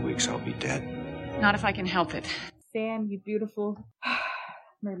 So in 2 weeks I'll be dead. Not if I can help it. Sam, you beautiful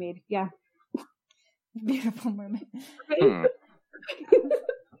mermaid. Yeah. Beautiful mermaid.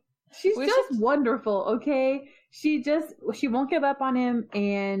 She's just wonderful, okay? She won't give up on him,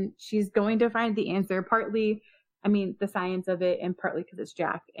 and she's going to find the answer. Partly, the science of it, and partly because it's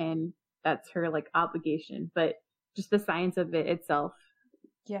Jack, and that's her, obligation. But just the science of it itself.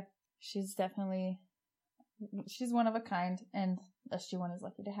 Yeah, she's one of a kind, and SG-1 is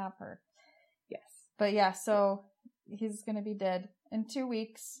lucky to have her. Yes. But yeah, so he's going to be dead in 2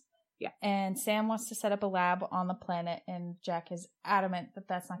 weeks. Yeah. And Sam wants to set up a lab on the planet, and Jack is adamant that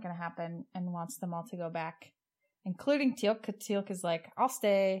that's not going to happen and wants them all to go back, including Teal'c. Teal'c is like, I'll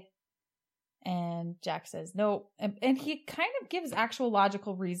stay. And Jack says no. And he kind of gives actual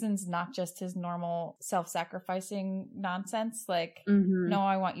logical reasons, not just his normal self-sacrificing nonsense. Like, no,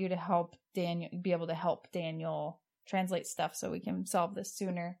 I want you to help Daniel, be able to help Daniel translate stuff so we can solve this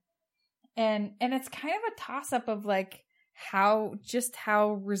sooner. And it's kind of a toss-up of how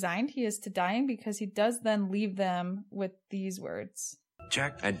resigned he is to dying, because he does then leave them with these words.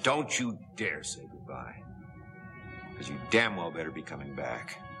 Jack, and don't you dare say goodbye. Because you damn well better be coming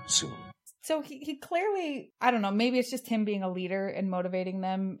back soon. So he clearly, I don't know, maybe it's just him being a leader and motivating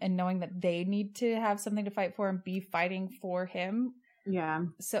them and knowing that they need to have something to fight for and be fighting for him. Yeah.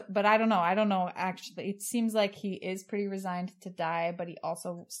 So, but I don't know, actually. It seems like he is pretty resigned to die, but he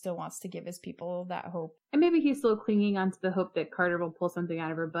also still wants to give his people that hope. And maybe he's still clinging onto the hope that Carter will pull something out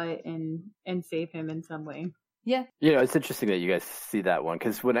of her butt and save him in some way. Yeah. It's interesting that you guys see that one,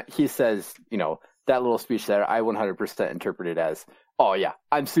 because when he says, that little speech there, I 100% interpret it as, Oh yeah,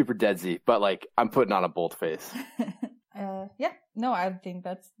 I'm super deadsy, but like I'm putting on a bold face. Yeah, no, I think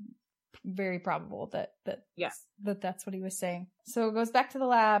that's very probable Yeah. that's what he was saying. So it goes back to the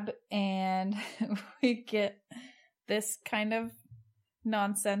lab, and we get this kind of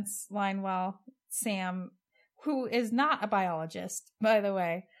nonsense line while Sam, who is not a biologist, by the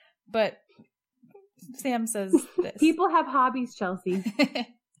way, but Sam says this. People have hobbies, Chelsea.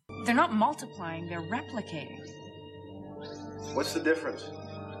 They're not multiplying, they're replicating. What's the difference?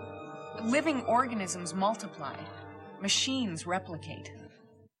 Living organisms multiply. Machines replicate.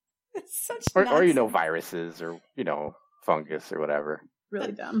 It's such Or nonsense. viruses or, fungus or whatever.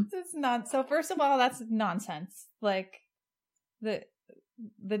 Really dumb. It's not. So first of all, that's nonsense. Like the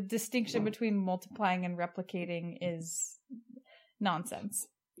distinction between multiplying and replicating is nonsense.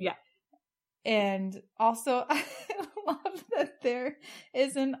 Yeah. And also, I love that there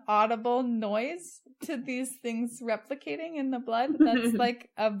is an audible noise to these things replicating in the blood. That's like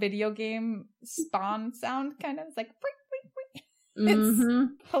a video game spawn sound, kind of. It's like,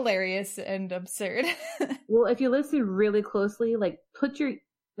 it's hilarious and absurd. Well, if you listen really closely, like put your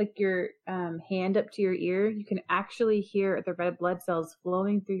hand up to your ear, you can actually hear the red blood cells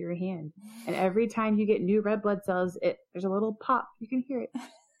flowing through your hand. And every time you get new red blood cells, there's a little pop. You can hear it.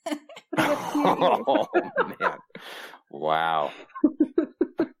 Oh man! Wow.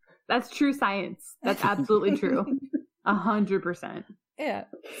 That's true science. That's absolutely true. 100%. Yeah.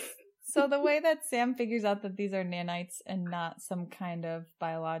 So the way that Sam figures out that these are nanites and not some kind of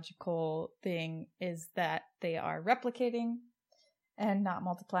biological thing is that they are replicating and not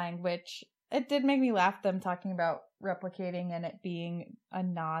multiplying, which it did make me laugh, them talking about replicating and it being a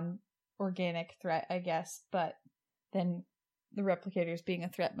non-organic threat, I guess, but then the replicators being a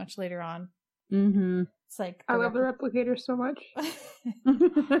threat much later on. Mm-hmm. It's like I love the replicators so much.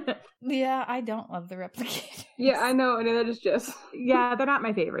 Yeah, I don't love the replicators. Yeah, I know, and that is just... Yeah, they're not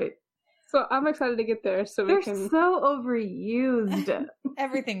my favorite. So I'm excited to get there so They're we can... so overused.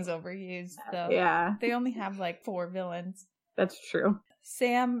 Everything's overused, though. Yeah. They only have like 4 villains. That's true.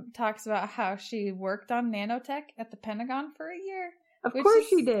 Sam talks about how she worked on nanotech at the Pentagon for a year. Of course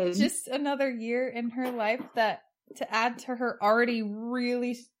she did. Just another year in her life that to add to her already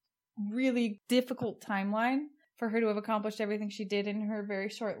really, really difficult timeline for her to have accomplished everything she did in her very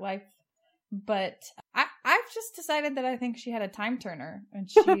short life. But I've just decided that I think she had a time turner and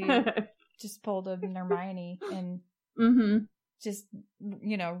she just pulled a Hermione and just,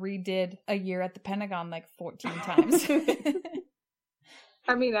 redid a year at the Pentagon like 14 times.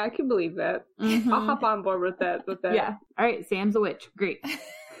 I mean, I can believe that. I'll hop on board with that. Yeah. All right, Sam's a witch. Great.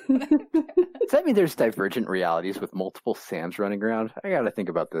 Does that mean there's divergent realities with multiple Sams running around? I gotta think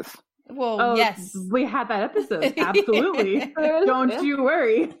about this. Well, yes. We had that episode. Absolutely. Don't you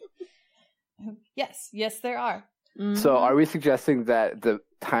worry. Yes, there are. So are we suggesting that the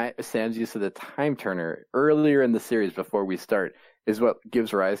Sam's use of the time turner earlier in the series before we start is what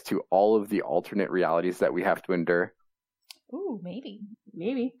gives rise to all of the alternate realities that we have to endure? Ooh, maybe.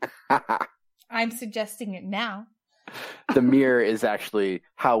 I'm suggesting it now. The mirror is actually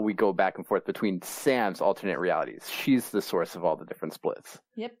how we go back and forth between Sam's alternate realities. She's the source of all the different splits.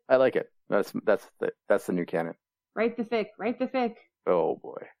 Yep. I like it. That's the new canon. Write the fic. Oh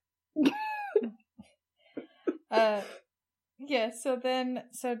boy. Yeah, so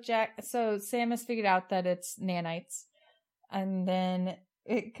Sam has figured out that it's nanites, and then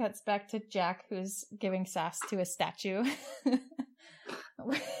it cuts back to Jack, who's giving sass to a statue.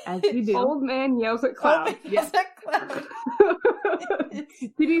 As you do. Old man yells at Cloud.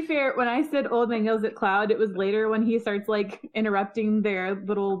 To be fair, when I said old man yells at Cloud, it was later when he starts like interrupting their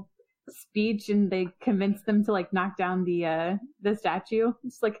little speech and they convince them to like knock down the statue.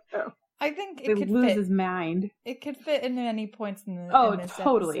 It's like, I think it could lose his mind. It could fit in any points in the. Oh, in this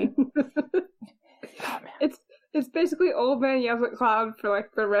totally. It's basically old man yells at Cloud for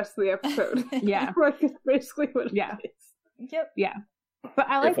like the rest of the episode. Yeah, like it's basically what it is. Yep. Yeah. But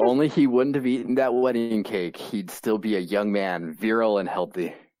I like if only he wouldn't have eaten that wedding cake, he'd still be a young man, virile and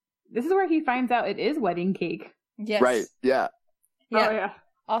healthy. This is where he finds out it is wedding cake. Yes. Right. Yeah. Yeah. Oh, yeah.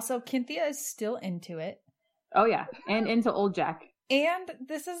 Also, Cynthia is still into it. Oh yeah, and into old Jack. And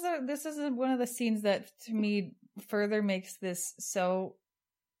this is one of the scenes that to me further makes this so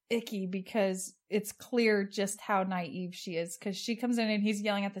icky because it's clear just how naive she is, because she comes in and he's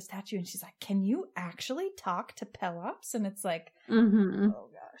yelling at the statue and she's like, "Can you actually talk to Pelops?" And it's like, oh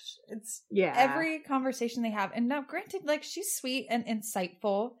gosh, it's every conversation they have. And now granted, like, she's sweet and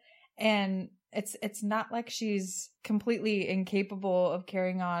insightful, and it's not like she's completely incapable of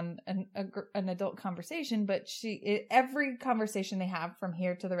carrying on an adult conversation, but every conversation they have from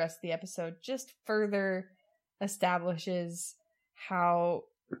here to the rest of the episode just further establishes how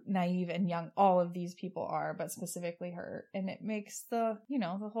naive and young all of these people are, but specifically her. And it makes the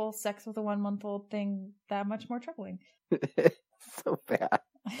whole sex with a 1-month-old thing that much more troubling. So bad.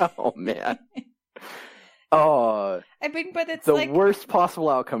 Oh, man. Oh. I mean, but it's the worst possible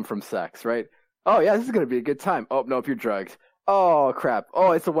outcome from sex, right? Oh, yeah, this is going to be a good time. Oh, nope, you're drugged. Oh, crap.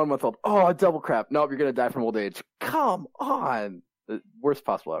 Oh, it's a 1-month-old. Oh, double crap. Nope, you're going to die from old age. Come on. The worst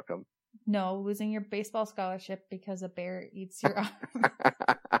possible outcome. No, losing your baseball scholarship because a bear eats your arm.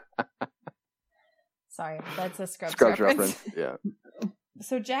 Sorry, that's a Scrubs reference. Yeah.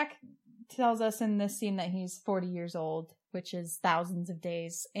 So Jack tells us in this scene that he's 40 years old, which is thousands of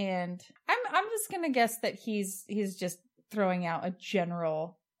days, and I'm just gonna guess that he's just throwing out a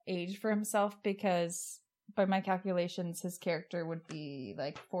general age for himself, because by my calculations, his character would be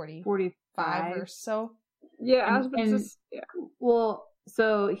like 45 or so. Yeah, well.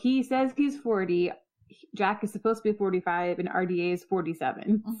 So he says he's 40. Jack is supposed to be 45, and RDA is 47.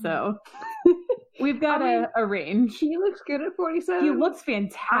 Mm-hmm. So we've got a range. He looks good at 47. He looks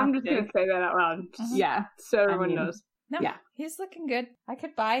fantastic. I'm just going to say that out loud. Mm-hmm. Yeah. So everyone knows. No, yeah. He's looking good. I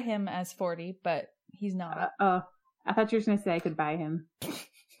could buy him as 40, but he's not. I thought you were going to say I could buy him.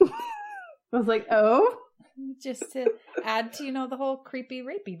 I was like, oh? Just to add to, the whole creepy,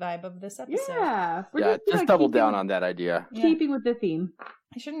 rapey vibe of this episode. Yeah. Just double down on that idea. Keeping with the theme.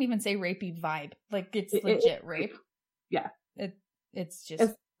 I shouldn't even say rapey vibe. Like, it's legit rape. Yeah. It's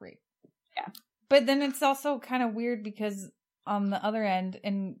just rape. Yeah. But then it's also kind of weird because on the other end,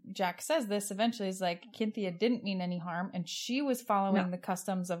 and Jack says this eventually, is like, Cynthia didn't mean any harm, and she was following the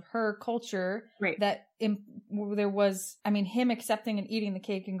customs of her culture. Right. That there was, him accepting and eating the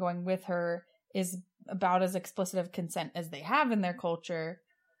cake and going with her is about as explicit of consent as they have in their culture.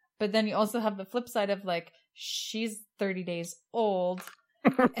 But then you also have the flip side of, like, she's 30 days old.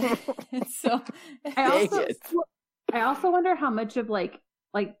 And so I also wonder how much of like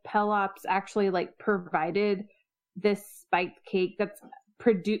Pelops actually like provided this spiked cake that's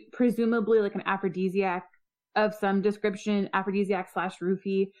presumably like an aphrodisiac of some description, aphrodisiac /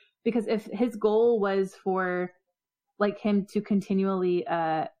 roofie, because if his goal was for like him to continually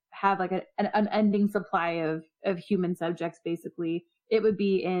have like an unending supply of human subjects, basically, it would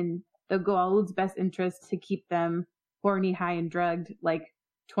be in the Goa'ulds' best interest to keep them horny, high, and drugged like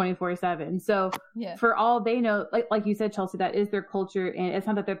 24/7. So for all they know, like you said, Chelsea, that is their culture, and it's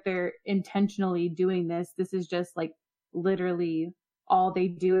not that they're intentionally doing this. This is just like literally all they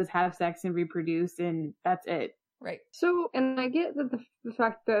do is have sex and reproduce, and that's it. Right. So, and I get that the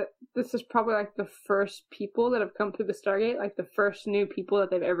fact that this is probably like the first people that have come through the Stargate, like the first new people that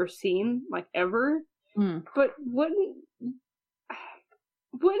they've ever seen, like ever. But wouldn't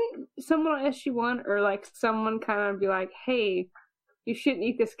someone on SG-1 or like someone kind of be like, hey, you shouldn't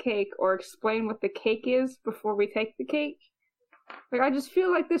eat this cake, or explain what the cake is before we take the cake? Like, I just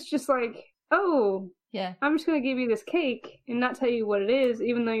feel like this just like, oh, yeah, I'm just going to give you this cake and not tell you what it is,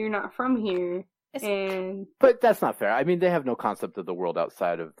 even though you're not from here. But that's not fair. They have no concept of the world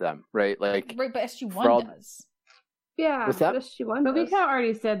outside of them, right? Like, right, but SG-1 does. Yeah, what's that? SG-1 but we kind of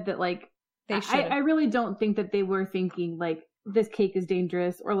already said that, like, they should. I really don't think that they were thinking like this cake is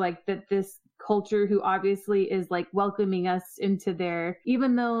dangerous, or like that this culture, who obviously is like welcoming us into their,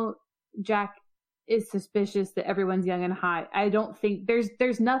 even though Jack is suspicious that everyone's young and hot, I don't think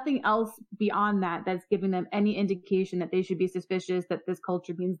there's nothing else beyond that that's giving them any indication that they should be suspicious that this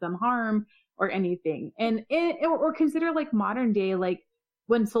culture means them harm or anything. And or consider like modern day, like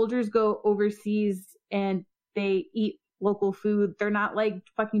when soldiers go overseas and they eat local food, they're not like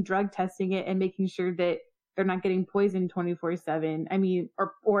fucking drug testing it and making sure that they're not getting poisoned 24/7.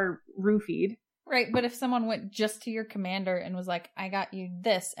 Or roofied. Right, but if someone went just to your commander and was like, I got you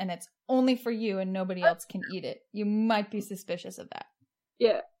this, and it's only for you and nobody else can eat it, you might be suspicious of that.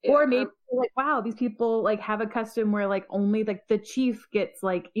 Yeah. Or maybe like, wow, these people like have a custom where like only like the chief gets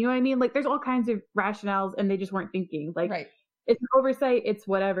like, you know what I mean? Like there's all kinds of rationales and they just weren't thinking. Like, right. It's an oversight, it's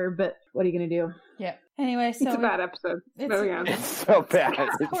whatever, but what are you going to do? Yeah. Anyway, so it's a bad episode. It's so bad.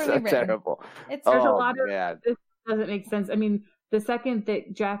 It's so terrible. There's a lot of this doesn't make sense. The second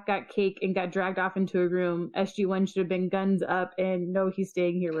that Jack got cake and got dragged off into a room, SG-1 should have been guns up and no, he's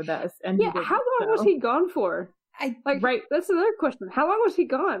staying here with us. And how long was he gone for? Right. That's another question. How long was he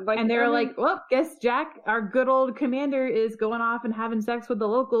gone? And they were like, well, guess Jack, our good old commander, is going off and having sex with the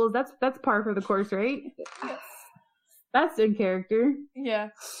locals. That's par for the course, right? That's in character. Yeah.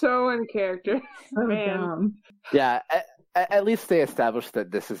 So in character. So dumb. Yeah, at least they established that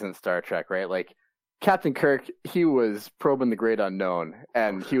this isn't Star Trek, right? Like, Captain Kirk, he was probing the great unknown,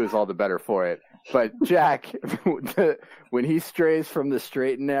 and he was all the better for it. But Jack, when he strays from the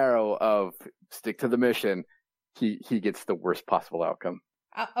straight and narrow of stick to the mission, he gets the worst possible outcome.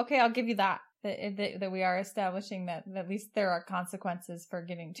 Okay, I'll give you that we are establishing that at least there are consequences for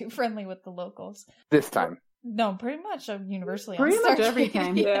getting too friendly with the locals. This time. No, pretty much universally. Pretty much every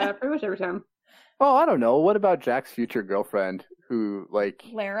time. Yeah, pretty much every time. Oh, I don't know. What about Jack's future girlfriend who, like...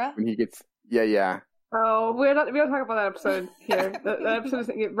 Lara? When he gets... Yeah. Oh, we don't talk about that episode here. that episode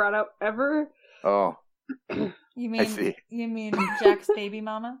doesn't get brought up ever. Oh. You I see. mean Jack's baby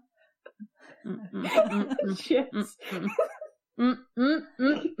mama? Yes.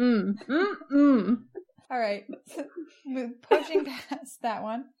 All right. Pushing past that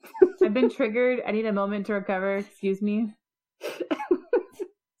one. I've been triggered. I need a moment to recover. Excuse me.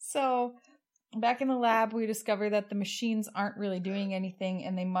 So, back in the lab, we discover that the machines aren't really doing anything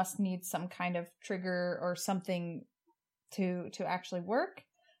and they must need some kind of trigger or something to actually work.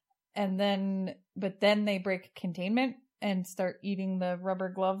 But then they break containment and start eating the rubber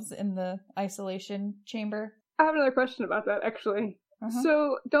gloves in the isolation chamber. I have another question about that, actually. Uh-huh.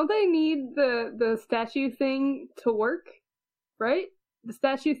 So, don't they need the statue thing to work? Right? The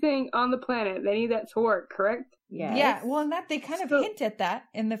statue thing on the planet, they need that to work, correct? Yes. Yeah, well, and that they kind of hint at that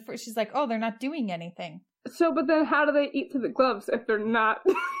in the first. She's like, "Oh, they're not doing anything." So, but then how do they eat through the gloves if they're not?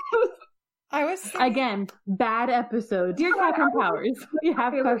 I was Again, bad episode. Dear Catherine Powers, we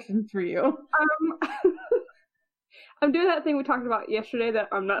have questions for you. I'm doing that thing we talked about yesterday that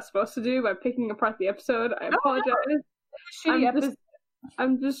I'm not supposed to do by picking apart the episode. I apologize.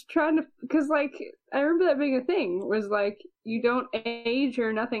 I'm just trying to, because, like, I remember that being a thing, was, like, you don't age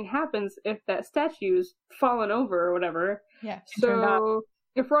or nothing happens if that statue's fallen over or whatever. Yeah. So,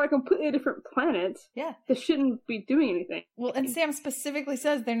 if we're on a completely different planet, they shouldn't be doing anything. Well, and Sam specifically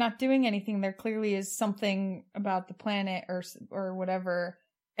says they're not doing anything. There clearly is something about the planet or whatever.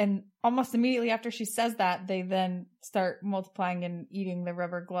 And almost immediately after she says that, they then start multiplying and eating the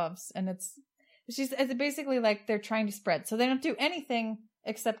rubber gloves. And it's basically like they're trying to spread. So they don't do anything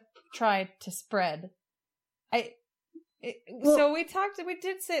except try to spread. So we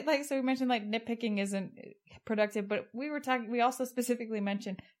did say, like, so we mentioned, like, nitpicking isn't productive, but we also specifically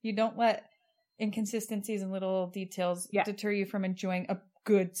mentioned you don't let inconsistencies and little details deter you from enjoying a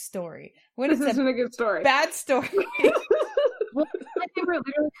good story. This isn't a good story. Bad story. Well, I think we're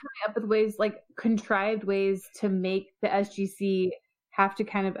literally coming up with ways, like, contrived ways to make the SGC have to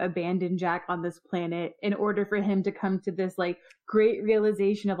kind of abandon Jack on this planet in order for him to come to this, like, great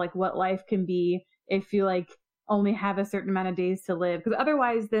realization of, like, what life can be if you, like, only have a certain amount of days to live. Because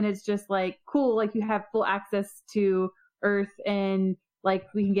otherwise, then it's just, like, cool, like, you have full access to Earth and, like,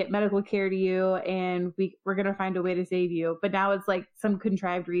 we can get medical care to you and we're going to find a way to save you. But now it's, like, some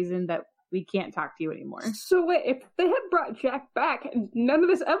contrived reason that we can't talk to you anymore. So wait, if they had brought Jack back, none of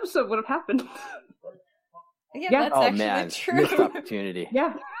this episode would have happened. Yeah, that's actually true. Missed opportunity.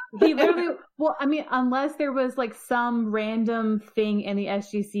 Yeah. He literally, well, I mean, unless there was, like, some random thing in the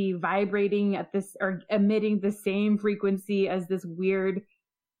SGC vibrating at this or emitting the same frequency as this weird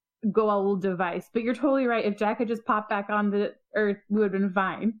Goa'uld device. But you're totally right. If Jack had just popped back on the Earth, we would have been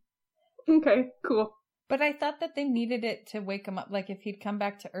fine. Okay, cool. But I thought that they needed it to wake him up. Like, if he'd come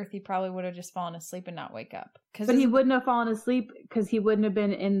back to Earth, he probably would have just fallen asleep and not wake up. But he wouldn't have fallen asleep because he wouldn't have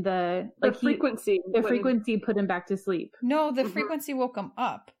been in the frequency. The frequency put him back to sleep. No, the frequency woke him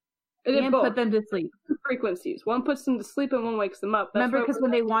up. It and put them to sleep. Frequencies. One puts them to sleep and one wakes them up. Remember, because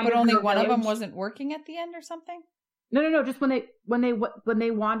when they wandered, but only one of them wasn't working at the end or something. No. Just when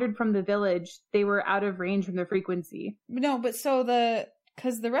they wandered from the village, they were out of range from the frequency. No, but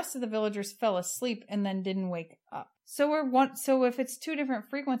because the rest of the villagers fell asleep and then didn't wake up. So if it's two different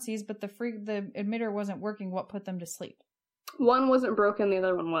frequencies, but the emitter wasn't working, what put them to sleep? One wasn't broken, the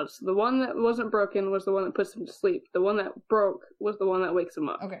other one was. The one that wasn't broken was the one that puts them to sleep. The one that broke was the one that wakes them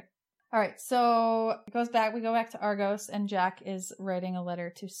up. Okay. All right. So we go back to Argos, and Jack is writing a letter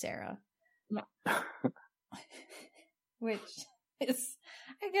to Sarah. Which is,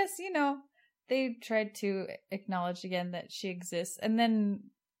 I guess, they tried to acknowledge again that she exists. And then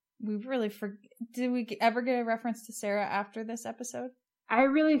we really did we ever get a reference to Sarah after this episode? I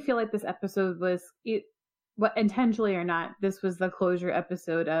really feel like this episode was, intentionally or not, this was the closure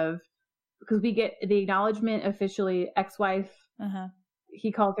episode because we get the acknowledgement officially, ex-wife. Uh-huh.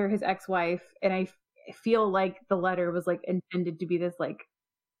 He called her his ex-wife. And I feel like the letter was, like, intended to be this, like,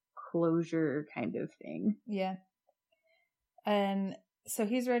 closure kind of thing. Yeah. And so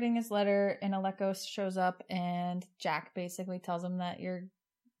he's writing his letter, and Alekos shows up, and Jack basically tells him that your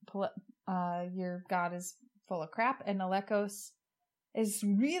god is full of crap, and Alekos is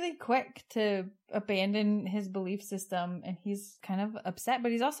really quick to abandon his belief system, and he's kind of upset,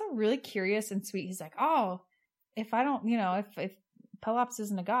 but he's also really curious and sweet. He's like, oh, if I don't, if Pelops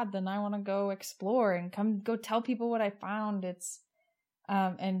isn't a god, then I want to go explore and go tell people what I found. It's,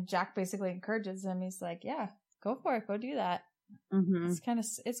 and Jack basically encourages him. He's like, yeah, go for it. Go do that. Mm-hmm. It's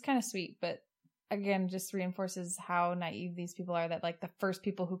kind of sweet, but again, just reinforces how naive these people are, that like the first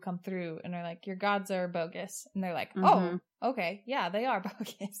people who come through and are like, your gods are bogus. And they're like, oh, okay. Yeah, they are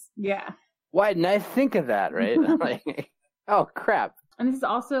bogus. Yeah. Why didn't I think of that, right? Like, oh, crap. And this is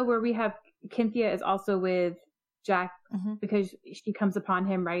also where we have Cynthia is also with Jack because she comes upon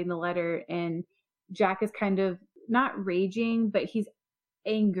him writing the letter, and Jack is kind of not raging, but he's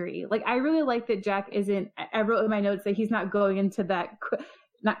angry. Like, I really like that Jack isn't, I wrote in my notes that he's not going into that,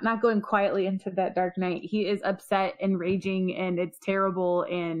 not going quietly into that dark night. He is upset and raging, and it's terrible,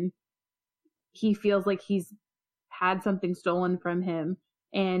 and he feels like he's had something stolen from him.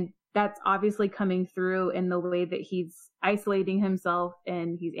 And that's obviously coming through in the way that he's isolating himself,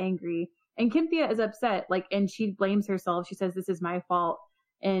 and he's angry. And Cynthia is upset, like, and she blames herself. She says, this is my fault.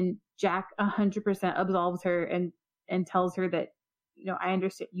 And Jack 100% absolves her and tells her that, you know, I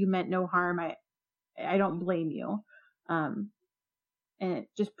understand you meant no harm. I don't blame you. And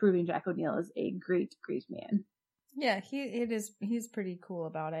just proving Jack O'Neill is a great, great man. Yeah, he's pretty cool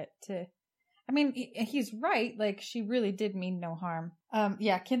about it too. I mean, he's right. Like, she really did mean no harm.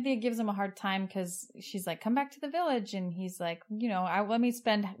 Yeah, Cynthia gives him a hard time because she's like, come back to the village. And he's like, you know, let me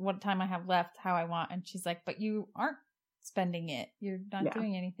spend what time I have left how I want. And she's like, but you aren't spending it. You're not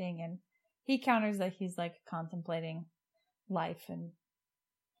doing anything. And he counters that he's like contemplating life and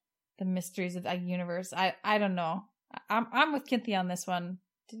the mysteries of the universe. I don't know. I'm with Cynthia on this one.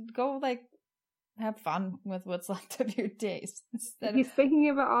 Go, like, have fun with what's left of your days. He's thinking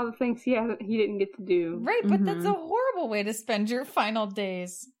about all the things he didn't get to do. Right, but that's a horrible way to spend your final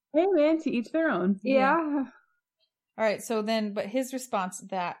days. Hey man, to each their own. Yeah. All right, so then, but his response to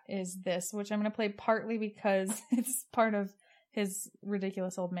that is this, which I'm going to play partly because it's part of his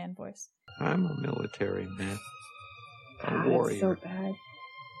ridiculous old man voice. I'm a military man. A God, warrior. It's so bad.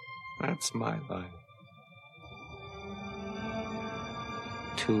 That's my life.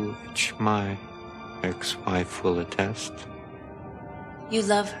 To which my ex-wife will attest. You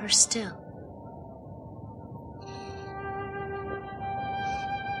love her still.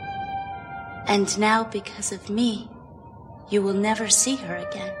 And now, because of me, you will never see her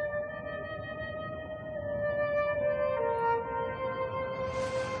again.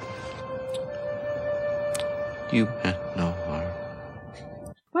 You meant no harm.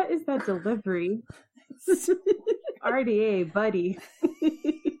 What is that delivery? RDA, buddy.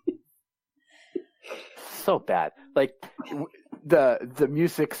 So bad. Like, the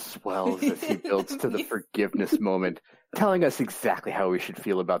music swells as he builds to the forgiveness moment, telling us exactly how we should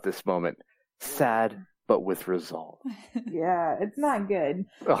feel about this moment. Sad, but with resolve. Yeah, it's not good.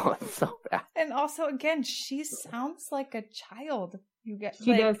 Oh, it's so bad. And also, again, she sounds like a child.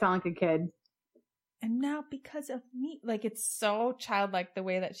 She does sound like a kid. And now, because of me, like, it's so childlike the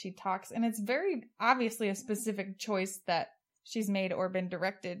way that she talks. And it's very obviously a specific choice that she's made or been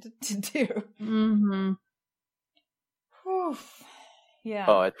directed to do. Mm-hmm. Whew. Yeah.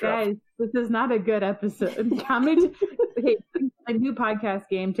 Oh, it's rough. Guys, this is not a good episode. Hey, a new podcast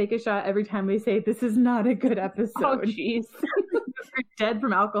game. Take a shot every time we say this is not a good episode. Oh, jeez. We're dead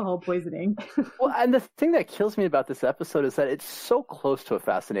from alcohol poisoning. Well, and the thing that kills me about this episode is that it's so close to a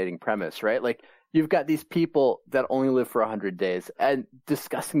fascinating premise, right? Like, you've got these people that only live for 100 days, and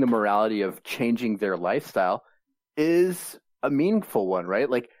discussing the morality of changing their lifestyle is a meaningful one, right?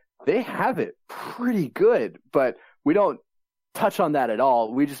 Like, they have it pretty good, but we don't touch on that at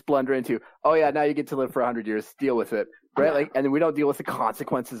all. We just blunder into, oh yeah, now you get to live for 100 years, deal with it, right? Yeah. Like, and then we don't deal with the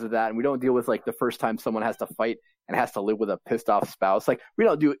consequences of that, and we don't deal with, like, the first time someone has to fight and has to live with a pissed off spouse. Like, we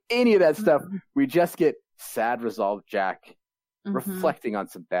don't do any of that stuff. We just get sad, resolved Jack reflecting on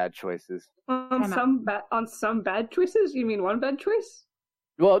some bad choices. On some bad choices? You mean one bad choice?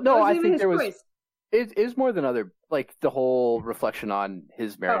 Well, no, I think there was. It is more than other, like, the whole reflection on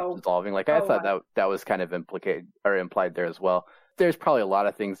his marriage dissolving. Like, I thought that was kind of implied there as well. There's probably a lot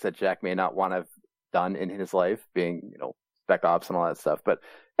of things that Jack may not want to have done in his life, being, you know, spec ops and all that stuff. But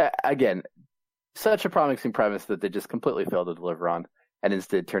again, such a promising premise that they just completely failed to deliver on, and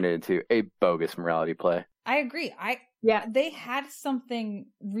instead turned it into a bogus morality play. I agree. They had something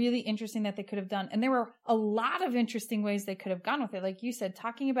really interesting that they could have done. And there were a lot of interesting ways they could have gone with it. Like you said,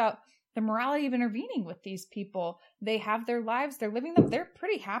 talking about the morality of intervening with these people. They have their lives. They're living them. They're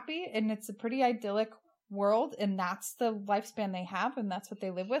pretty happy, and it's a pretty idyllic world. And that's the lifespan they have. And that's what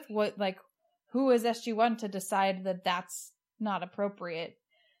they live with. Who is SG-1 to decide that that's not appropriate?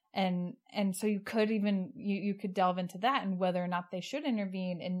 And so you could you could delve into that and whether or not they should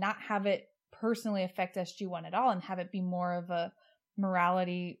intervene and not have it personally affect SG-1 at all, and have it be more of a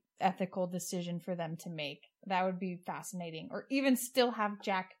morality, ethical decision for them to make. That would be fascinating. Or even still have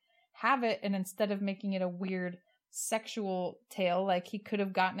Jack have it, and instead of making it a weird sexual tale, like he could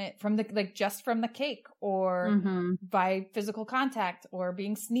have gotten it from just from the cake, or by physical contact, or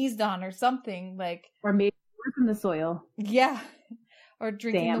being sneezed on, or something, like, or maybe from the soil. Yeah. Or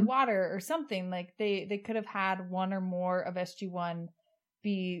drinking the water or something. Like they could have had one or more of SG-1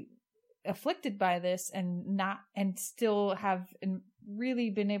 be afflicted by this and still have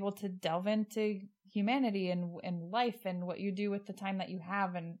really been able to delve into humanity and life and what you do with the time that you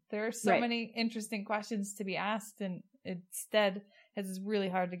have. And there are so many interesting questions to be asked, and instead it's really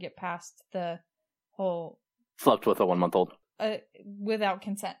hard to get past the whole slept with a 1-month-old without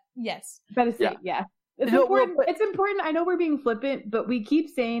consent. Yes. Better say, yeah. It's important. It's important. I know we're being flippant, but we keep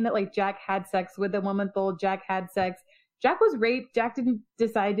saying that, like, Jack had sex with a 1-month-old. Jack had sex. Jack was raped. Jack didn't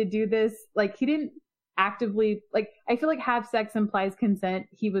decide to do this. Like, he didn't actively, like, I feel like have sex implies consent.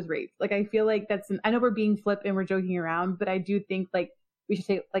 He was raped. Like, I feel like I know we're being flip and we're joking around, but I do think, like, we should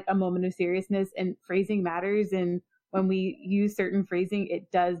take, like, a moment of seriousness, and phrasing matters. And when we use certain phrasing, it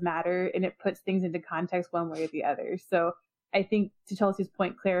does matter, and it puts things into context one way or the other. So I think, to Chelsea's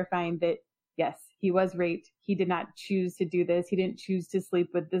point, clarifying that, yes, he was raped. He did not choose to do this. He didn't choose to sleep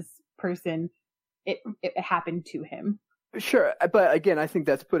with this person. It happened to him. Sure. But again, I think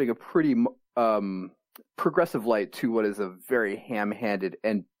that's putting a pretty progressive light to what is a very ham-handed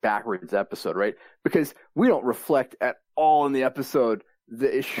and backwards episode, right? Because we don't reflect at all in the episode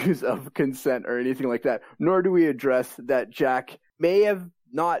the issues of consent or anything like that, nor do we address that Jack may have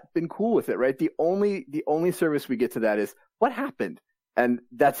not been cool with it, right? The only service we get to that is what happened. And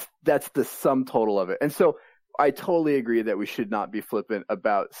that's the sum total of it. And so I totally agree that we should not be flippant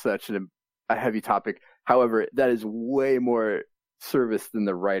about such a heavy topic. However, that is way more service than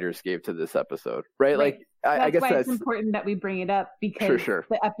the writers gave to this episode, right? Like, I guess that's important that we bring it up, because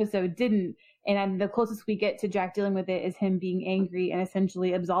the episode didn't. And the closest we get to Jack dealing with it is him being angry and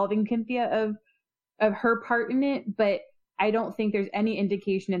essentially absolving Cynthia of her part in it. But I don't think there's any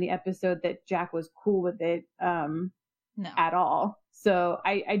indication in the episode that Jack was cool with it at all. So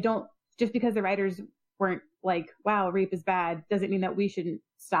I don't, just because the writers weren't like, wow, rape is bad, doesn't mean that we shouldn't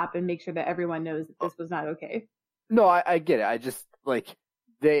stop and make sure that everyone knows that this was not okay. No, I get it. I just, like,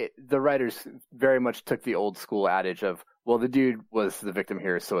 the writers very much took the old school adage of, well, the dude was the victim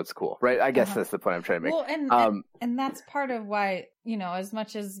here, so it's cool, right? I guess that's the point I'm trying to make. Well, and that's part of why, as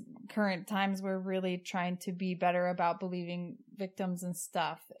much as current times we're really trying to be better about believing victims and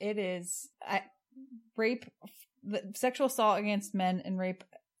stuff, it is rape. Sexual assault against men and rape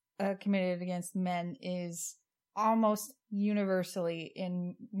committed against men is almost universally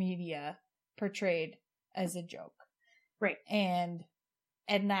in media portrayed as a joke. Right. And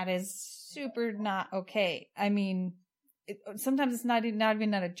that is super not okay. I mean, sometimes it's not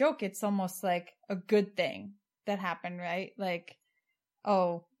even a joke. It's almost like a good thing that happened, right? Like,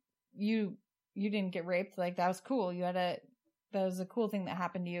 oh, you didn't get raped. Like, that was cool. That was a cool thing that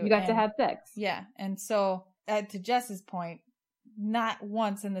happened to you. You got to have sex. Yeah. And so, to Jess's point, not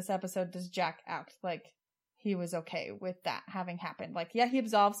once in this episode does Jack act like he was okay with that having happened. Like, yeah, he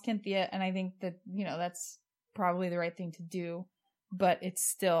absolves Cynthia, and I think that, that's probably the right thing to do, but it's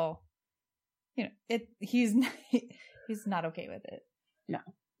still, he's not okay with it. No.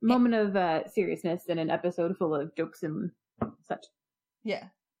 Moment of seriousness in an episode full of jokes and such. Yeah.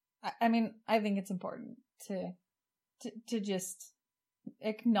 I mean, I think it's important to just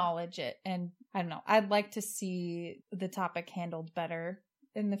acknowledge it. And I don't know, I'd like to see the topic handled better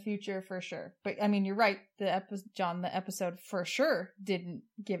in the future for sure. But I mean, you're right. The episode for sure didn't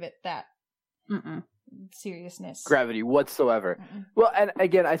give it that seriousness, gravity whatsoever. Well, and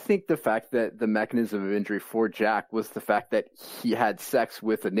again, I think the fact that the mechanism of injury for Jack was the fact that he had sex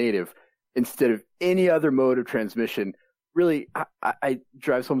with a native instead of any other mode of transmission really I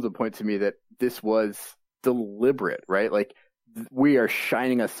drives home the point to me that this was deliberate, right? Like, we are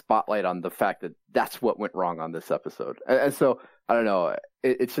shining a spotlight on the fact that that's what went wrong on this episode. And so, I don't know,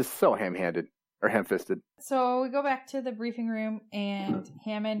 it's just so ham-handed or ham-fisted. So we go back to the briefing room, and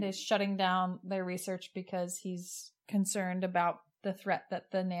Hammond is shutting down their research because he's concerned about the threat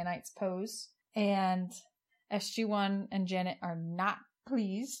that the nanites pose. And SG-1 and Janet are not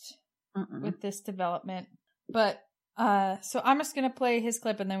pleased with this development. But, so I'm just going to play his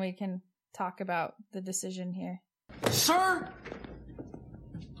clip, and then we can talk about the decision here. Sir!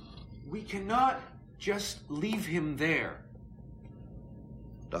 We cannot just leave him there.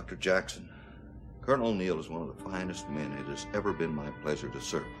 Dr. Jackson, Colonel O'Neill is one of the finest men it has ever been my pleasure to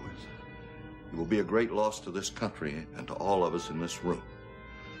serve with. He will be a great loss to this country and to all of us in this room.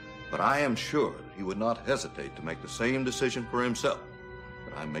 But I am sure that he would not hesitate to make the same decision for himself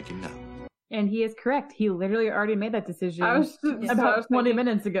that I'm making now. And he is correct. He literally already made that decision about 20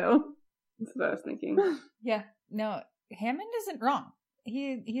 minutes ago. That's what I was thinking. Yeah, no, Hammond isn't wrong.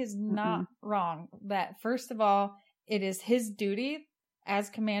 He is not wrong. That first of all, it is his duty as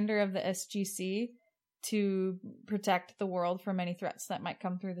commander of the SGC to protect the world from any threats that might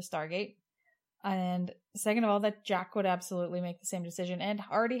come through the Stargate. And second of all, that Jack would absolutely make the same decision and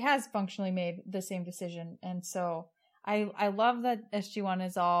already has functionally made the same decision. And so I love that SG-1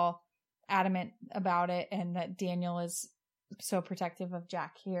 is all adamant about it and that Daniel is so protective of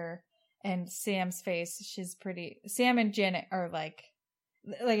Jack here. And Sam's face, Sam and Janet are like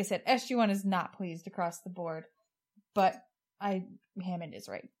I said, SG-1 is not pleased across the board, but Hammond is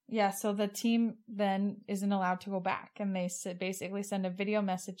right. Yeah, so the team then isn't allowed to go back, and they basically send a video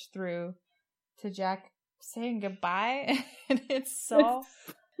message through to Jack saying goodbye, and it's so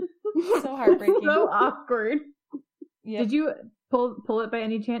heartbreaking. So awkward. Yep. Did you pull it by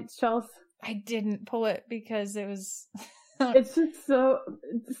any chance, Chels? I didn't pull it because it was... It's just so...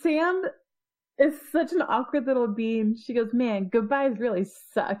 Sam is such an awkward little bean. She goes, man, goodbyes really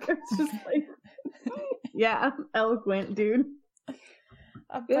suck. It's just like... yeah, eloquent, dude.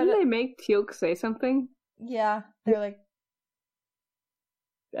 Didn't they make Teal'c say something? Yeah, they're like...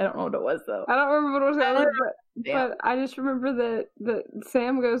 I don't know what it was, though. I don't remember what it was, but I just remember that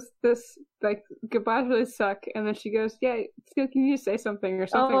Sam goes, this, like, goodbyes really suck, and then she goes, yeah, can you say something or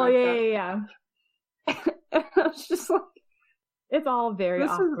something like that? Yeah. And I was just like... It's all very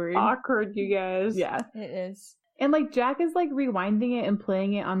awkward. This is awkward, you guys. Yeah. It is. And, like, Jack is, like, rewinding it and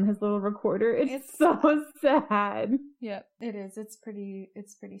playing it on his little recorder. It's so sad. Yep, it is. It's pretty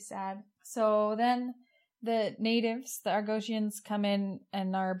sad. So then the natives, the Argosians, come in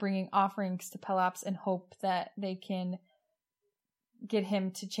and are bringing offerings to Pelops in hope that they can get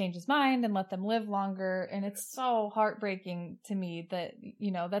him to change his mind and let them live longer. And it's so heartbreaking to me that,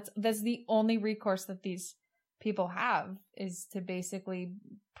 you know, that's the only recourse that these people have, is to basically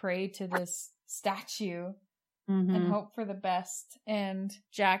pray to this statue and hope for the best. And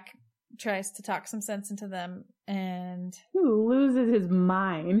Jack tries to talk some sense into them, and he loses his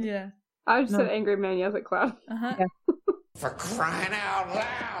mind. Yeah. I just said angry man yells at cloud. Uh-huh. Yeah. For crying out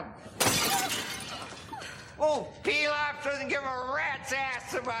loud! Oh, Pelops doesn't give a rat's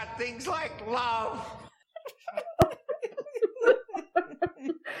ass about things like love.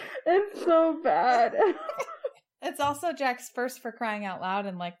 It's so bad. It's also Jack's first for crying out loud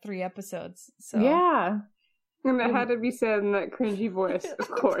in like 3 episodes. So yeah. And it had to be said in that cringy voice, of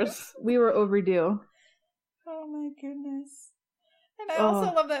course. We were overdue. Oh my goodness. And I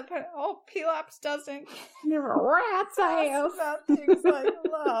also love that part. Oh, Pelops doesn't give a rat's ass about things like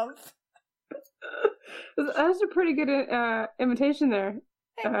love. That was a pretty good imitation there,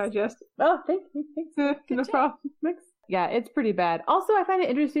 Jess. Oh, thank you. No problem. Thanks. Yeah, it's pretty bad. Also, I find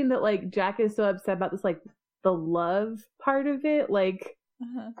it interesting that, like, Jack is so upset about this, like, the love part of it. Like,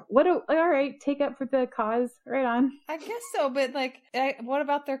 all right, take up for the cause, right on. I guess so, but, like, what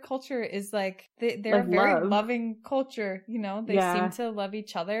about their culture is, like, they're like a very love. Loving culture, you know? They seem to love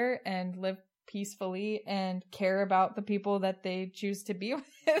each other and live peacefully and care about the people that they choose to be with.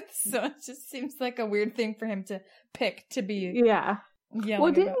 So it just seems like a weird thing for him to pick to be. Yeah.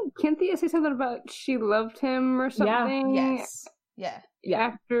 Well, didn't Cynthia say something about she loved him or something? Yes. Yeah.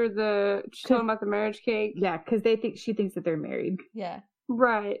 After she told him about the marriage cake. Yeah, because she thinks that they're married. Yeah.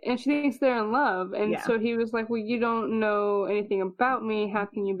 Right, and she thinks they're in love, and so he was like, well, you don't know anything about me, how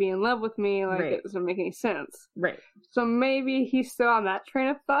can you be in love with me? Like, it doesn't make any sense. Right. So maybe he's still on that train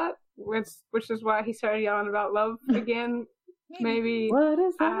of thought, which is why he started yelling about love again. Maybe. What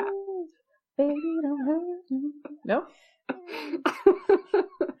is love? Baby, don't hurt me. No?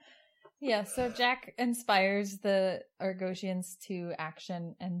 Yeah, so Jack inspires the Argosians to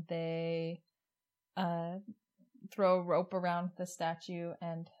action, and they throw a rope around the statue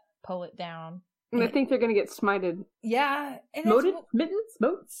and pull it down. And they think they're going to get smited. Yeah. And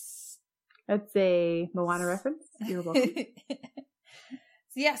Smotes? That's a Moana reference. You're welcome.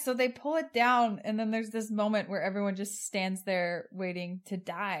 Yeah, so they pull it down, and then there's this moment where everyone just stands there waiting to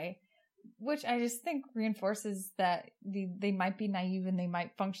die, which I just think reinforces that they might be naive and they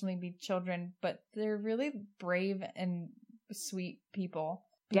might functionally be children, but they're really brave and sweet people.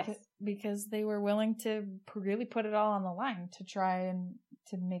 Because they were willing to really put it all on the line to try and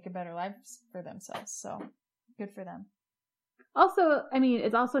to make a better life for themselves. So good for them. Also, I mean,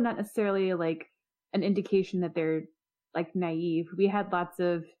 it's also not necessarily like an indication that they're like naive. We had lots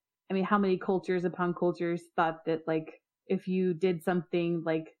of, I mean, how many cultures upon cultures thought that like if you did something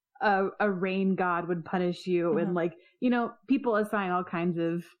like a rain god would punish you, and like, you know, people assign all kinds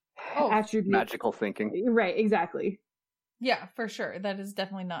of attributes. Magical thinking. Right, exactly. Yeah, for sure. That is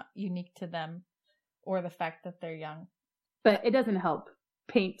definitely not unique to them or the fact that they're young. But it doesn't help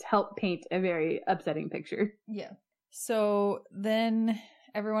paint a very upsetting picture. Yeah. So then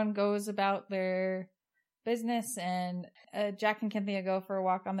everyone goes about their business, and Jack and Cynthia go for a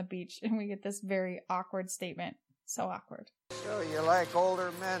walk on the beach, and we get this very awkward statement. So awkward. So you like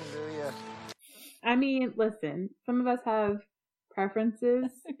older men, do you? I mean, listen, some of us have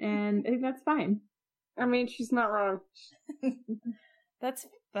preferences, and I think that's fine. I mean, she's not wrong. That's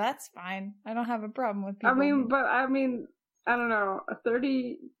fine. I don't have a problem with people. I mean, I don't know, a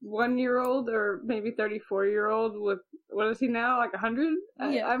 31-year-old or maybe 34-year-old with, what is he now, like 100?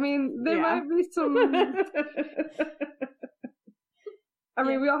 Yeah. I mean, there might be some... I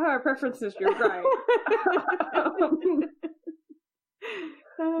mean, we all have our preferences, you're right.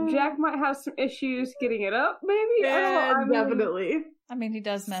 Jack might have some issues getting it up, maybe? Yeah, definitely. I mean, he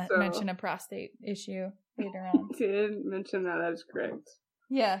does mention a prostate issue later on. He did mention that is correct.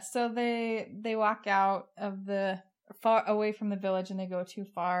 Yeah, so they walk out of the far away from the village, and they go too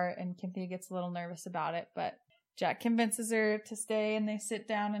far, and Cynthia gets a little nervous about it, but Jack convinces her to stay, and they sit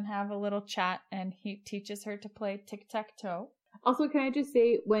down and have a little chat, and he teaches her to play tic-tac-toe. Also, can I just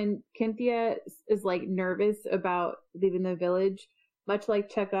say, when Cynthia is like nervous about leaving the village, much like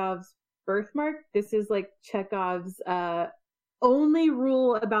Chekhov's birthmark, this is like Chekhov's only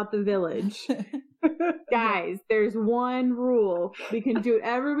rule about the village. Guys, there's one rule. We can do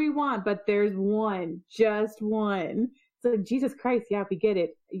whatever we want, but there's one. Just one. It's like, Jesus Christ, yeah, we get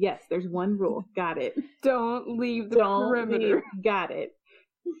it. Yes, there's one rule. Got it. Don't leave the perimeter. Got it.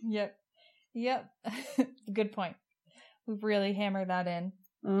 Yep. Good point. We've really hammered that in.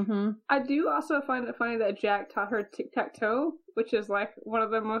 Mm-hmm. I do also find it funny that Jack taught her tic-tac-toe, which is like one of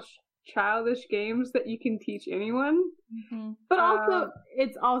the most childish games that you can teach anyone. Mm-hmm. But also,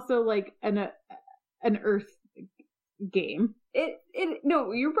 it's also like an Earth game.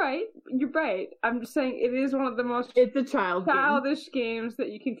 No, you're right. You're right. I'm just saying it is one of the most. It's a childish games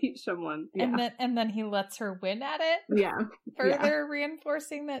that you can teach someone. And then he lets her win at it. Yeah. Further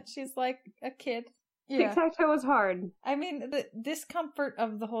reinforcing that she's like a kid. Yeah. Tic-tac-toe is hard. I mean, the discomfort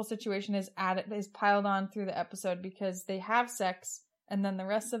of the whole situation is piled on through the episode because they have sex, and then the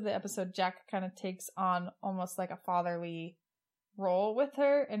rest of the episode, Jack kind of takes on almost like a fatherly role with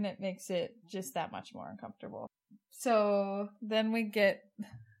her, and it makes it just that much more uncomfortable. So then we get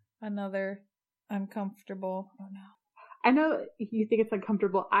another uncomfortable. Oh no. I know you think it's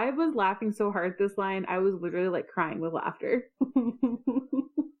uncomfortable. I was laughing so hard at this line, I was literally like crying with laughter.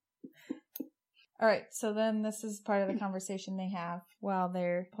 All right, so then this is part of the conversation they have while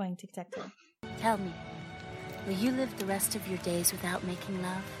they're playing tic-tac-toe. Tell me, will you live the rest of your days without making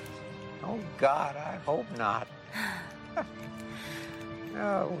love? Oh, God, I hope not.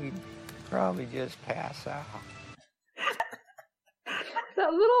 No, we'd probably just pass out.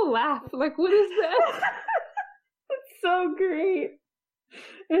 That little laugh, like, what is that? It's so great.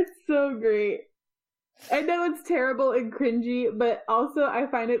 It's so great. I know it's terrible and cringy, but also I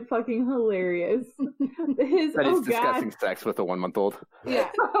find it fucking hilarious. That is discussing sex with a 1-month-old. Yeah.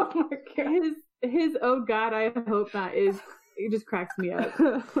 Oh my God. His oh God, I hope not is, it just cracks me up.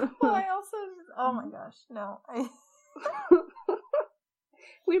 Well, I also, oh my gosh, no.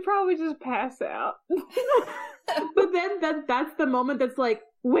 We probably just pass out. But then that's the moment that's like,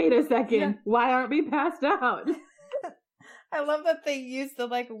 wait a second, why aren't we passed out? I love that they use the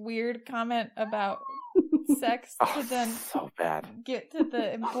like weird comment about sex to then so bad. Get to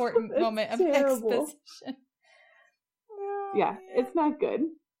the important moment of terrible. exposition. Yeah, it's not good.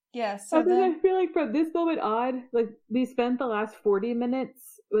 Yeah, so then I feel like from this moment on, like we spent the last 40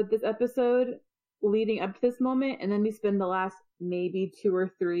 minutes with this episode leading up to this moment, and then we spend the last maybe 2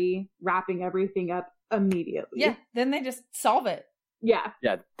 or 3 wrapping everything up immediately. Yeah, then they just solve it. Yeah.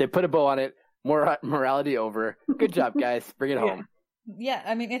 Yeah, they put a bow on it. More morality over. Good job, guys. Bring it home. Yeah,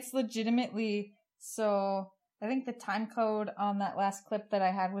 I mean, it's legitimately, so I think the time code on that last clip that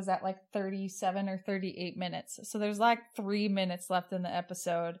I had was at like 37 or 38 minutes. So there's like 3 minutes left in the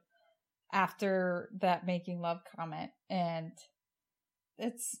episode after that making love comment. And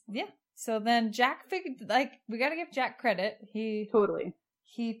it's, yeah. So then Jack figured, like, we gotta give Jack credit. He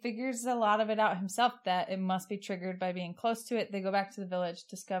figures a lot of it out himself, that it must be triggered by being close to it. They go back to the village,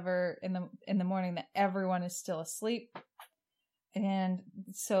 discover in the morning that everyone is still asleep. And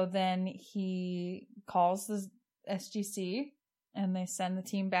so then he calls the SGC, and they send the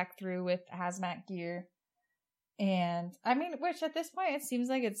team back through with hazmat gear. And I mean, which at this point, it seems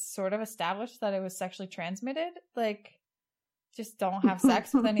like it's sort of established that it was sexually transmitted. Like, just don't have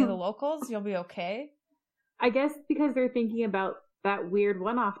sex with any of the locals. You'll be okay. I guess because they're thinking about that weird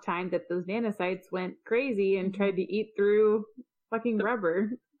one-off time that those nanocytes went crazy and tried to eat through fucking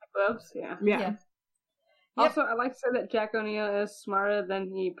rubber. Gloves, yeah. Yeah. Also, I like to say that Jack O'Neill is smarter than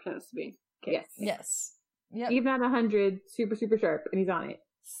he pretends to be. Okay. Yes. Yep. Even at 100, super, super sharp, and he's on it.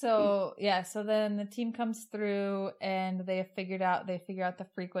 So so then the team comes through and they figure out the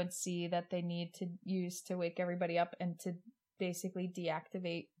frequency that they need to use to wake everybody up and to basically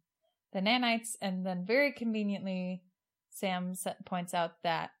deactivate the nanites. And then very conveniently, Sam points out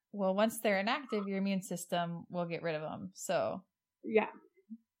that, well, once they're inactive, your immune system will get rid of them. So yeah,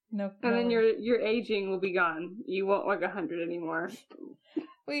 and then your aging will be gone. You won't look 100 anymore.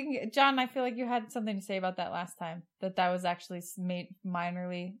 John, I feel like you had something to say about that last time. That was actually made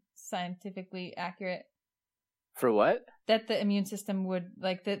minorly scientifically accurate. For what? That the immune system would,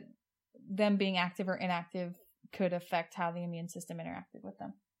 like, that them being active or inactive could affect how the immune system interacted with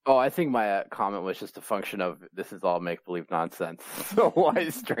them. Oh, I think my comment was just a function of this is all make-believe nonsense. So why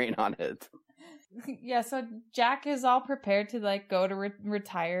strain on it? Yeah, so Jack is all prepared to, like, go to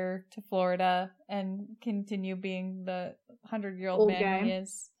retire to Florida and continue being the 100-year-old man guy. he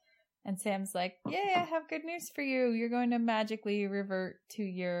is. And Sam's like, yeah, I have good news for you. You're going to magically revert to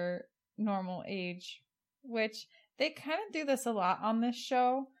your normal age. Which, they kind of do this a lot on this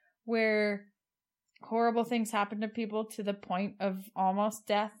show, where horrible things happen to people to the point of almost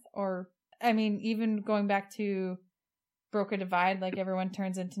death. Or, I mean, even going back to Broke a Divide, like everyone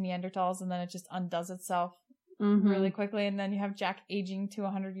turns into Neanderthals and then it just undoes itself really quickly. And then you have Jack aging to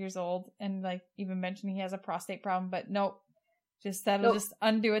 100 years old and, like, even mentioning he has a prostate problem, but nope. That'll just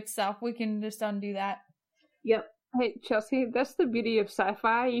undo itself. We can just undo that. Yep. Hey, Chelsea, that's the beauty of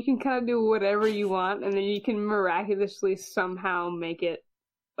sci-fi. You can kind of do whatever you want and then you can miraculously somehow make it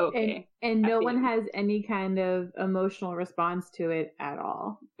okay. And no one has any kind of emotional response to it at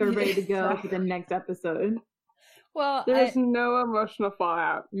all. They're ready to go to the next episode. Well, there's no emotional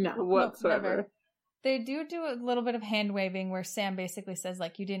fallout whatsoever. Never. They do a little bit of hand waving where Sam basically says,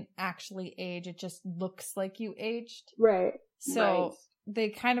 like, you didn't actually age. It just looks like you aged. Right. So they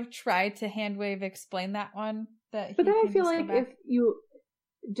kind of tried to hand wave explain that one. But then I feel like if you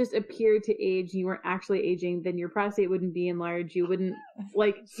just appeared to age, you weren't actually aging, then your prostate wouldn't be enlarged. You wouldn't,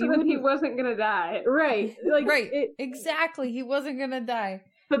 like... So he wasn't going to die. Right. Like, right. Exactly. He wasn't going to die.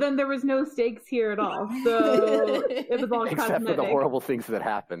 But then there was no stakes here at all. So it was all Except cosmetic. for the horrible things that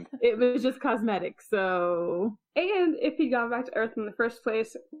happened. It was just cosmetic, so... And if he'd gone back to Earth in the first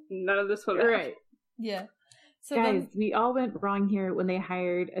place, none of this would have happened. Right. Yeah. So guys, we all went wrong here when they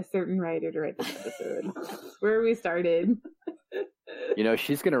hired a certain writer to write this episode. Where we started. You know,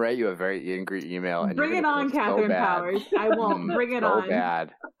 she's going to write you a very angry email. And bring it on, Catherine Powers. I won't. Bring it on.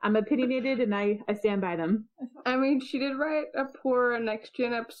 Bad. I'm opinionated and I stand by them. I mean, she did write a poor Next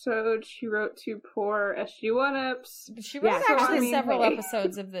Gen episode. She wrote 2 poor SG-1 eps. She wrote several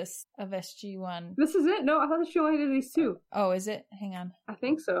episodes of SG-1. This is it? No, I thought she only did these 2. Oh, is it? Hang on. I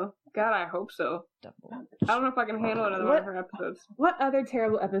think so. God, I hope so. I don't know if I can handle another one of her episodes. What other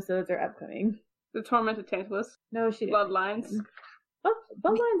terrible episodes are upcoming? The Tormented Tantalus. No, she didn't. Bloodlines.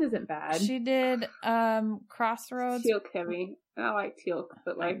 Bloodlines isn't bad. She did Crossroads. Teal'c heavy. I like Teal'c,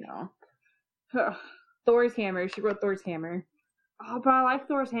 but like... no. Thor's Hammer. She wrote Thor's Hammer. Oh, but I like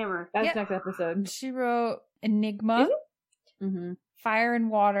Thor's Hammer. That's next episode. She wrote Enigma. Mm-hmm. Fire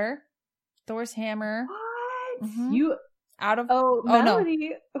and Water. Thor's Hammer. What? Mm-hmm. You... Out of...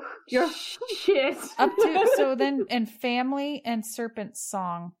 Melody. No. You're shit. Up to... So then... And Family and Serpent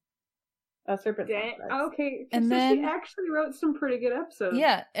Song. Serpent Song. Okay. And so then... she actually wrote some pretty good episodes.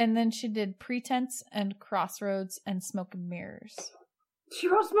 Yeah. And then she did Pretense and Crossroads and Smoke and Mirrors. She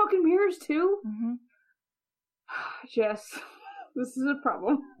wrote Smoke and Mirrors too? Mm-hmm. Jess, this is a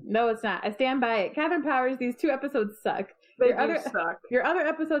problem. No, it's not. I stand by it. Catherine Powers, these 2 episodes suck. They do suck. Your other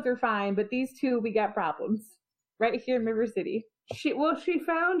episodes are fine, but these 2, we got problems. Right here in River City. She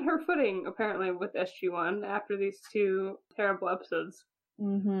found her footing, apparently, with SG-1 after these 2 terrible episodes.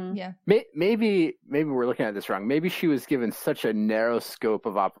 Mm-hmm. Yeah. Maybe we're looking at this wrong. Maybe she was given such a narrow scope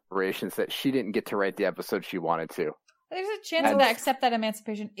of operations that she didn't get to write the episode she wanted to. There's a chance of that, except that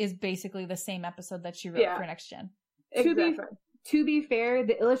Emancipation is basically the same episode that she wrote for Next Gen. Exactly. To be fair,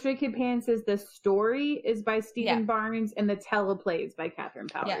 the Illustrated Companion says the story is by Stephen Barnes and the teleplays by Catherine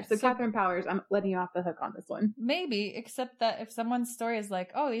Powers. Yeah, so Catherine Powers, I'm letting you off the hook on this one. Maybe, except that if someone's story is like,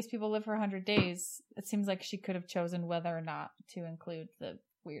 oh, these people live for 100 days, it seems like she could have chosen whether or not to include the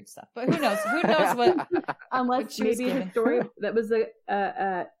weird stuff. But who knows? Who knows what? Unless maybe the story that was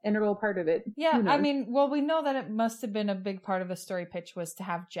a integral part of it. Yeah, I mean, well, we know that it must have been a big part of the story pitch was to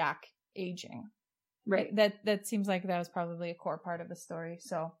have Jack aging. Right. That seems like that was probably a core part of the story.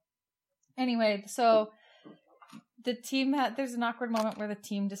 So anyway, so the team there's an awkward moment where the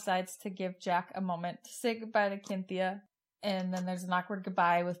team decides to give Jack a moment to say goodbye to Cynthia. And then there's an awkward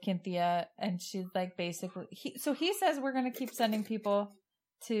goodbye with Cynthia, and she's like, basically, he says we're going to keep sending people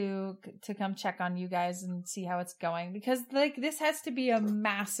to come check on you guys and see how it's going, because like this is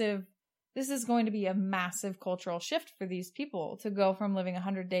going to be a massive cultural shift for these people to go from living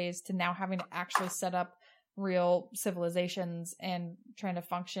 100 days to now having to actually set up real civilizations and trying to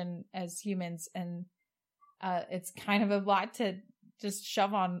function as humans. And it's kind of a lot to just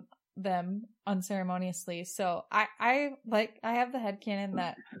shove on them unceremoniously. So I have the headcanon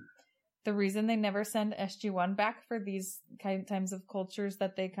that the reason they never send SG-1 back for these kinds of cultures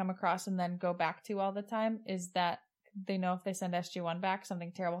that they come across and then go back to all the time is that they know if they send SG-1 back,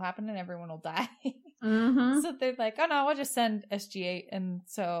 something terrible happened and everyone will die. Mm-hmm. So they're like, oh no, we'll just send SG-8, and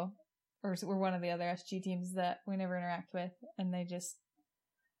we're one of the other SG teams that we never interact with, and they just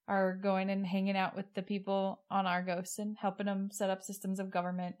are going and hanging out with the people on Argos and helping them set up systems of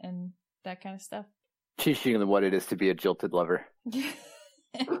government and that kind of stuff. Teaching them what it is to be a jilted lover.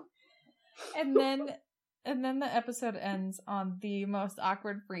 And then the episode ends on the most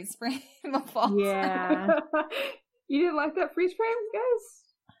awkward freeze frame of all Yeah. time. You didn't like that freeze frame,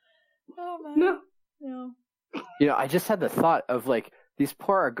 guys? Oh man. No. You know, I just had the thought of like these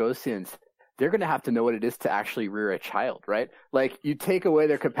poor Argosians. They're going to have to know what it is to actually rear a child, right? Like you take away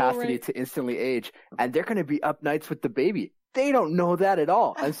their capacity to instantly age, and they're going to be up nights with the baby. They don't know that at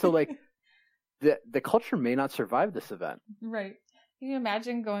all, and so like the culture may not survive this event. Right. Can you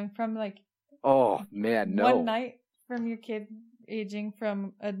imagine going from like, oh man, no, one night from your kid aging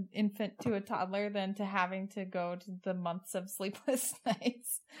from an infant to a toddler, then to having to go to the months of sleepless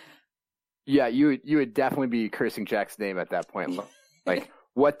nights? Yeah, you would definitely be cursing Jack's name at that point. Like,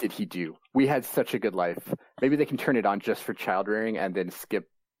 what did he do? We had such a good life. Maybe they can turn it on just for child rearing and then skip,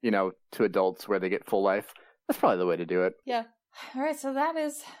 to adults where they get full life. That's probably the way to do it. Yeah. All right, so that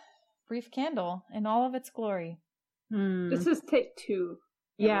is Brief Candle in all of its glory. This is take 2.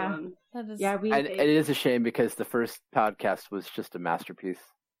 Yeah. That is... Yeah, and it is a shame because the first podcast was just a masterpiece.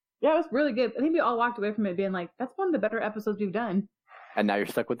 Yeah, it was really good. I think we all walked away from it being like, that's one of the better episodes we've done. And now you're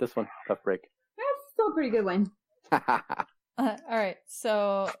stuck with this one. Tough break. That's still a pretty good one. All right,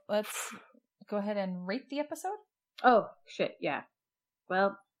 so let's go ahead and rate the episode. Oh, shit, yeah.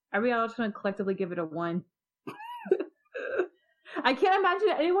 Well, are we all just going to collectively give it a 1? I can't imagine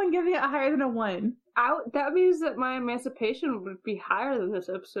anyone giving it higher than a 1. That means that my Emancipation would be higher than this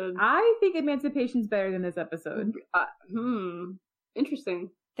episode. I think Emancipation's better than this episode. Interesting.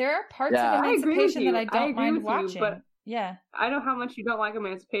 There are parts of Emancipation that I don't mind watching. But yeah. I know how much you don't like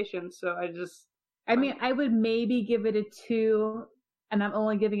Emancipation, so I mean, I would maybe give it a 2, and I'm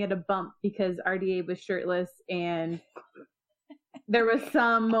only giving it a bump because RDA was shirtless, and there was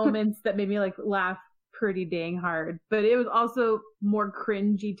some moments that made me like laugh pretty dang hard, but it was also more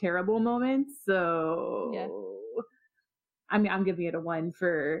cringy, terrible moments. So yeah. I mean, I'm giving it a 1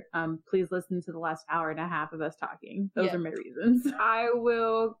 for please listen to the last hour and a half of us talking. Those are my reasons. I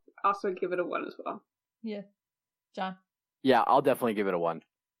will also give it a 1 as well. Yeah. John? Yeah, I'll definitely give it a 1.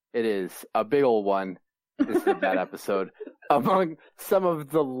 It is a big old 1. This is a bad episode. Among some of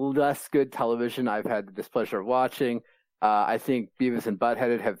the less good television I've had the displeasure of watching, I think Beavis and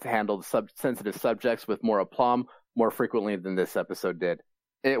Butthead have handled sensitive subjects with more aplomb more frequently than this episode did.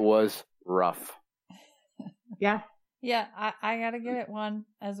 It was rough. Yeah. Yeah, I gotta give it 1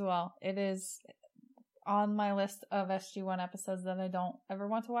 as well. It is on my list of SG-1 episodes that I don't ever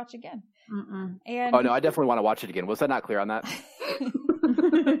want to watch again. And oh no, I definitely want to watch it again. Was I not clear on that?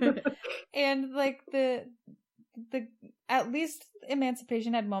 And like the at least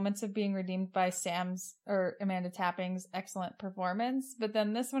Emancipation had moments of being redeemed by Sam's or Amanda Tapping's excellent performance, but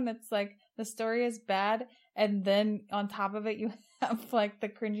then this one, it's like the story is bad, and then on top of it you have like the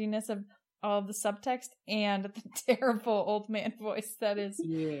cringiness of all of the subtext and the terrible old man voice that is.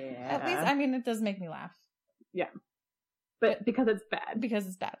 Yeah. At least, I mean, it does make me laugh. Yeah. But because it's bad. Because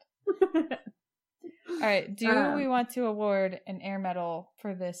it's bad. All right. Do we want to award an air medal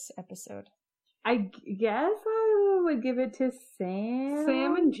for this episode? I guess I would give it to Sam.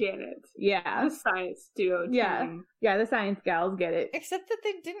 Sam and Janet. Yeah. The science duo team. Yeah. Yeah, the science gals get it. Except that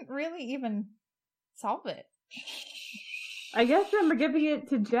they didn't really even solve it. I guess we're giving it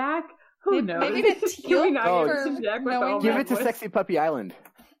to Jack. Who knows? Maybe to Teal give it to Sexy Puppy Island.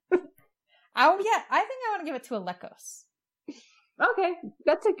 Oh yeah, I think I want to give it to Alekos. Okay,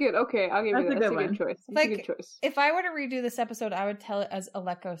 that's a good. Okay, I'll give you that. That's a good choice. That's a good choice. If I were to redo this episode, I would tell it as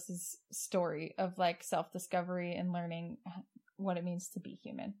Alekos' story of like self-discovery and learning what it means to be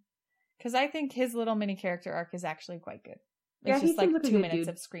human. Because I think his little mini character arc is actually quite good. It's just like 2 minutes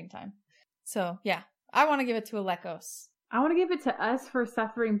of screen time. So yeah, I want to give it to Alekos. I want to give it to us for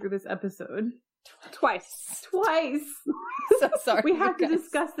suffering through this episode. Twice. So sorry. We have to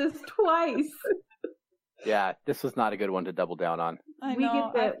discuss this twice. Yeah, this was not a good one to double down on. I We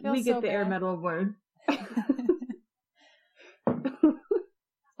know, get the Air Medal Award.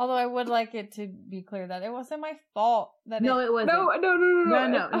 Although I would like it to be clear that it wasn't my fault. It wasn't. No.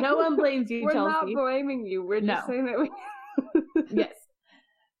 No one blames you, We're Chelsea. not blaming you. We're just saying that we... Yes.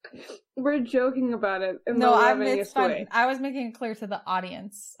 We're joking about it in No, the it's lovingest fine. way. I was making it clear to the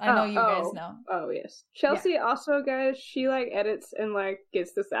audience. I know you guys know. Oh, yes. Chelsea also, guys, she, edits and,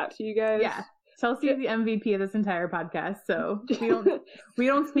 gets this out to you guys. Yeah. Chelsea is the MVP of this entire podcast, so we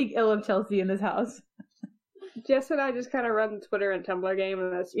don't speak ill of Chelsea in this house. Jess and I just kind of run the Twitter and Tumblr game,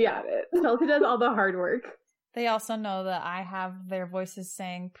 and that's about it. Chelsea does all the hard work. They also know that I have their voices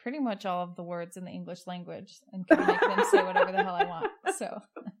saying pretty much all of the words in the English language and can make them say whatever the hell I want. So,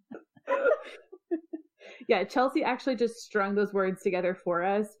 yeah, Chelsea actually just strung those words together for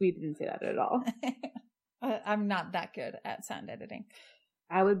us. We didn't say that at all. I'm not that good at sound editing.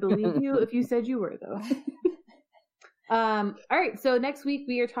 I would believe you if you said you were, though. All right, so next week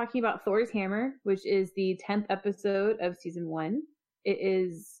we are talking about Thor's Hammer, which is the 10th episode of season 1. It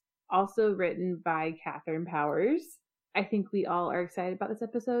is also written by Catherine Powers. I think we all are excited about this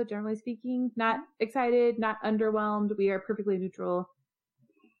episode, generally speaking. Not excited, not underwhelmed. We are perfectly neutral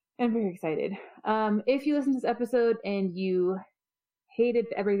and very excited. If you listen to this episode and you hated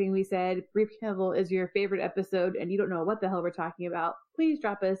everything we said, Brief Candle is your favorite episode and you don't know what the hell we're talking about, please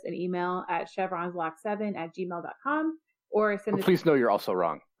drop us an email at chevronslock7@gmail.com or send us... Please know you're also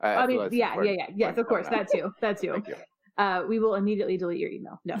wrong. Yes, of course. That too. Thank you. We will immediately delete your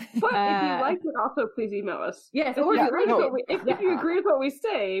email. No. But if you like it, also please email us. Yes, if you agree with what we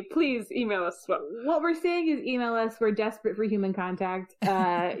say, please email us. What we're saying is email us. We're desperate for human contact.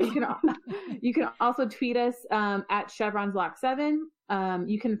 You can also tweet us at chevronslock7.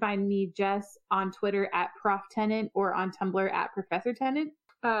 You can find me, Jess, on Twitter at Prof Tennant or on Tumblr at Professor Tennant.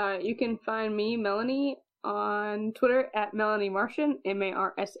 You can find me, Melanie, on Twitter at Melanie Martian,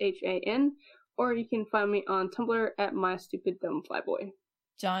 MARSHAN. Or you can find me on Tumblr at MyStupidDumbFlyboy.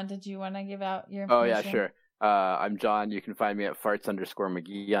 John, did you want to give out your information? Oh, yeah, sure. I'm John. You can find me at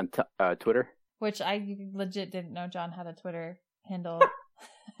farts_McGee on Twitter. Which I legit didn't know John had a Twitter handle.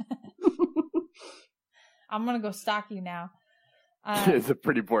 I'm going to go stalk you now. It's a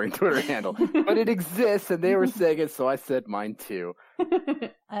pretty boring Twitter handle. But it exists, and they were saying it, so I said mine too.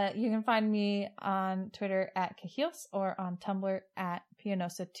 You can find me on Twitter at Cahios or on Tumblr at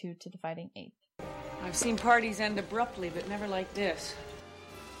Pianosa2 to the Fighting 8. I've seen parties end abruptly, but never like this.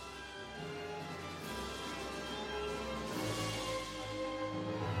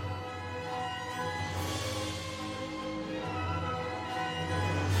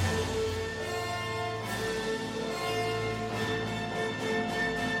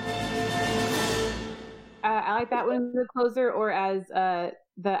 I like that one as the closer, or as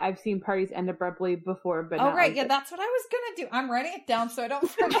I've seen parties end abruptly before, but right, like that's what I was gonna do. I'm writing it down so I don't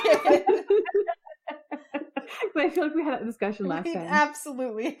forget it. But I feel like we had that discussion last time.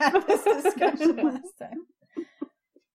 Absolutely had this discussion last time.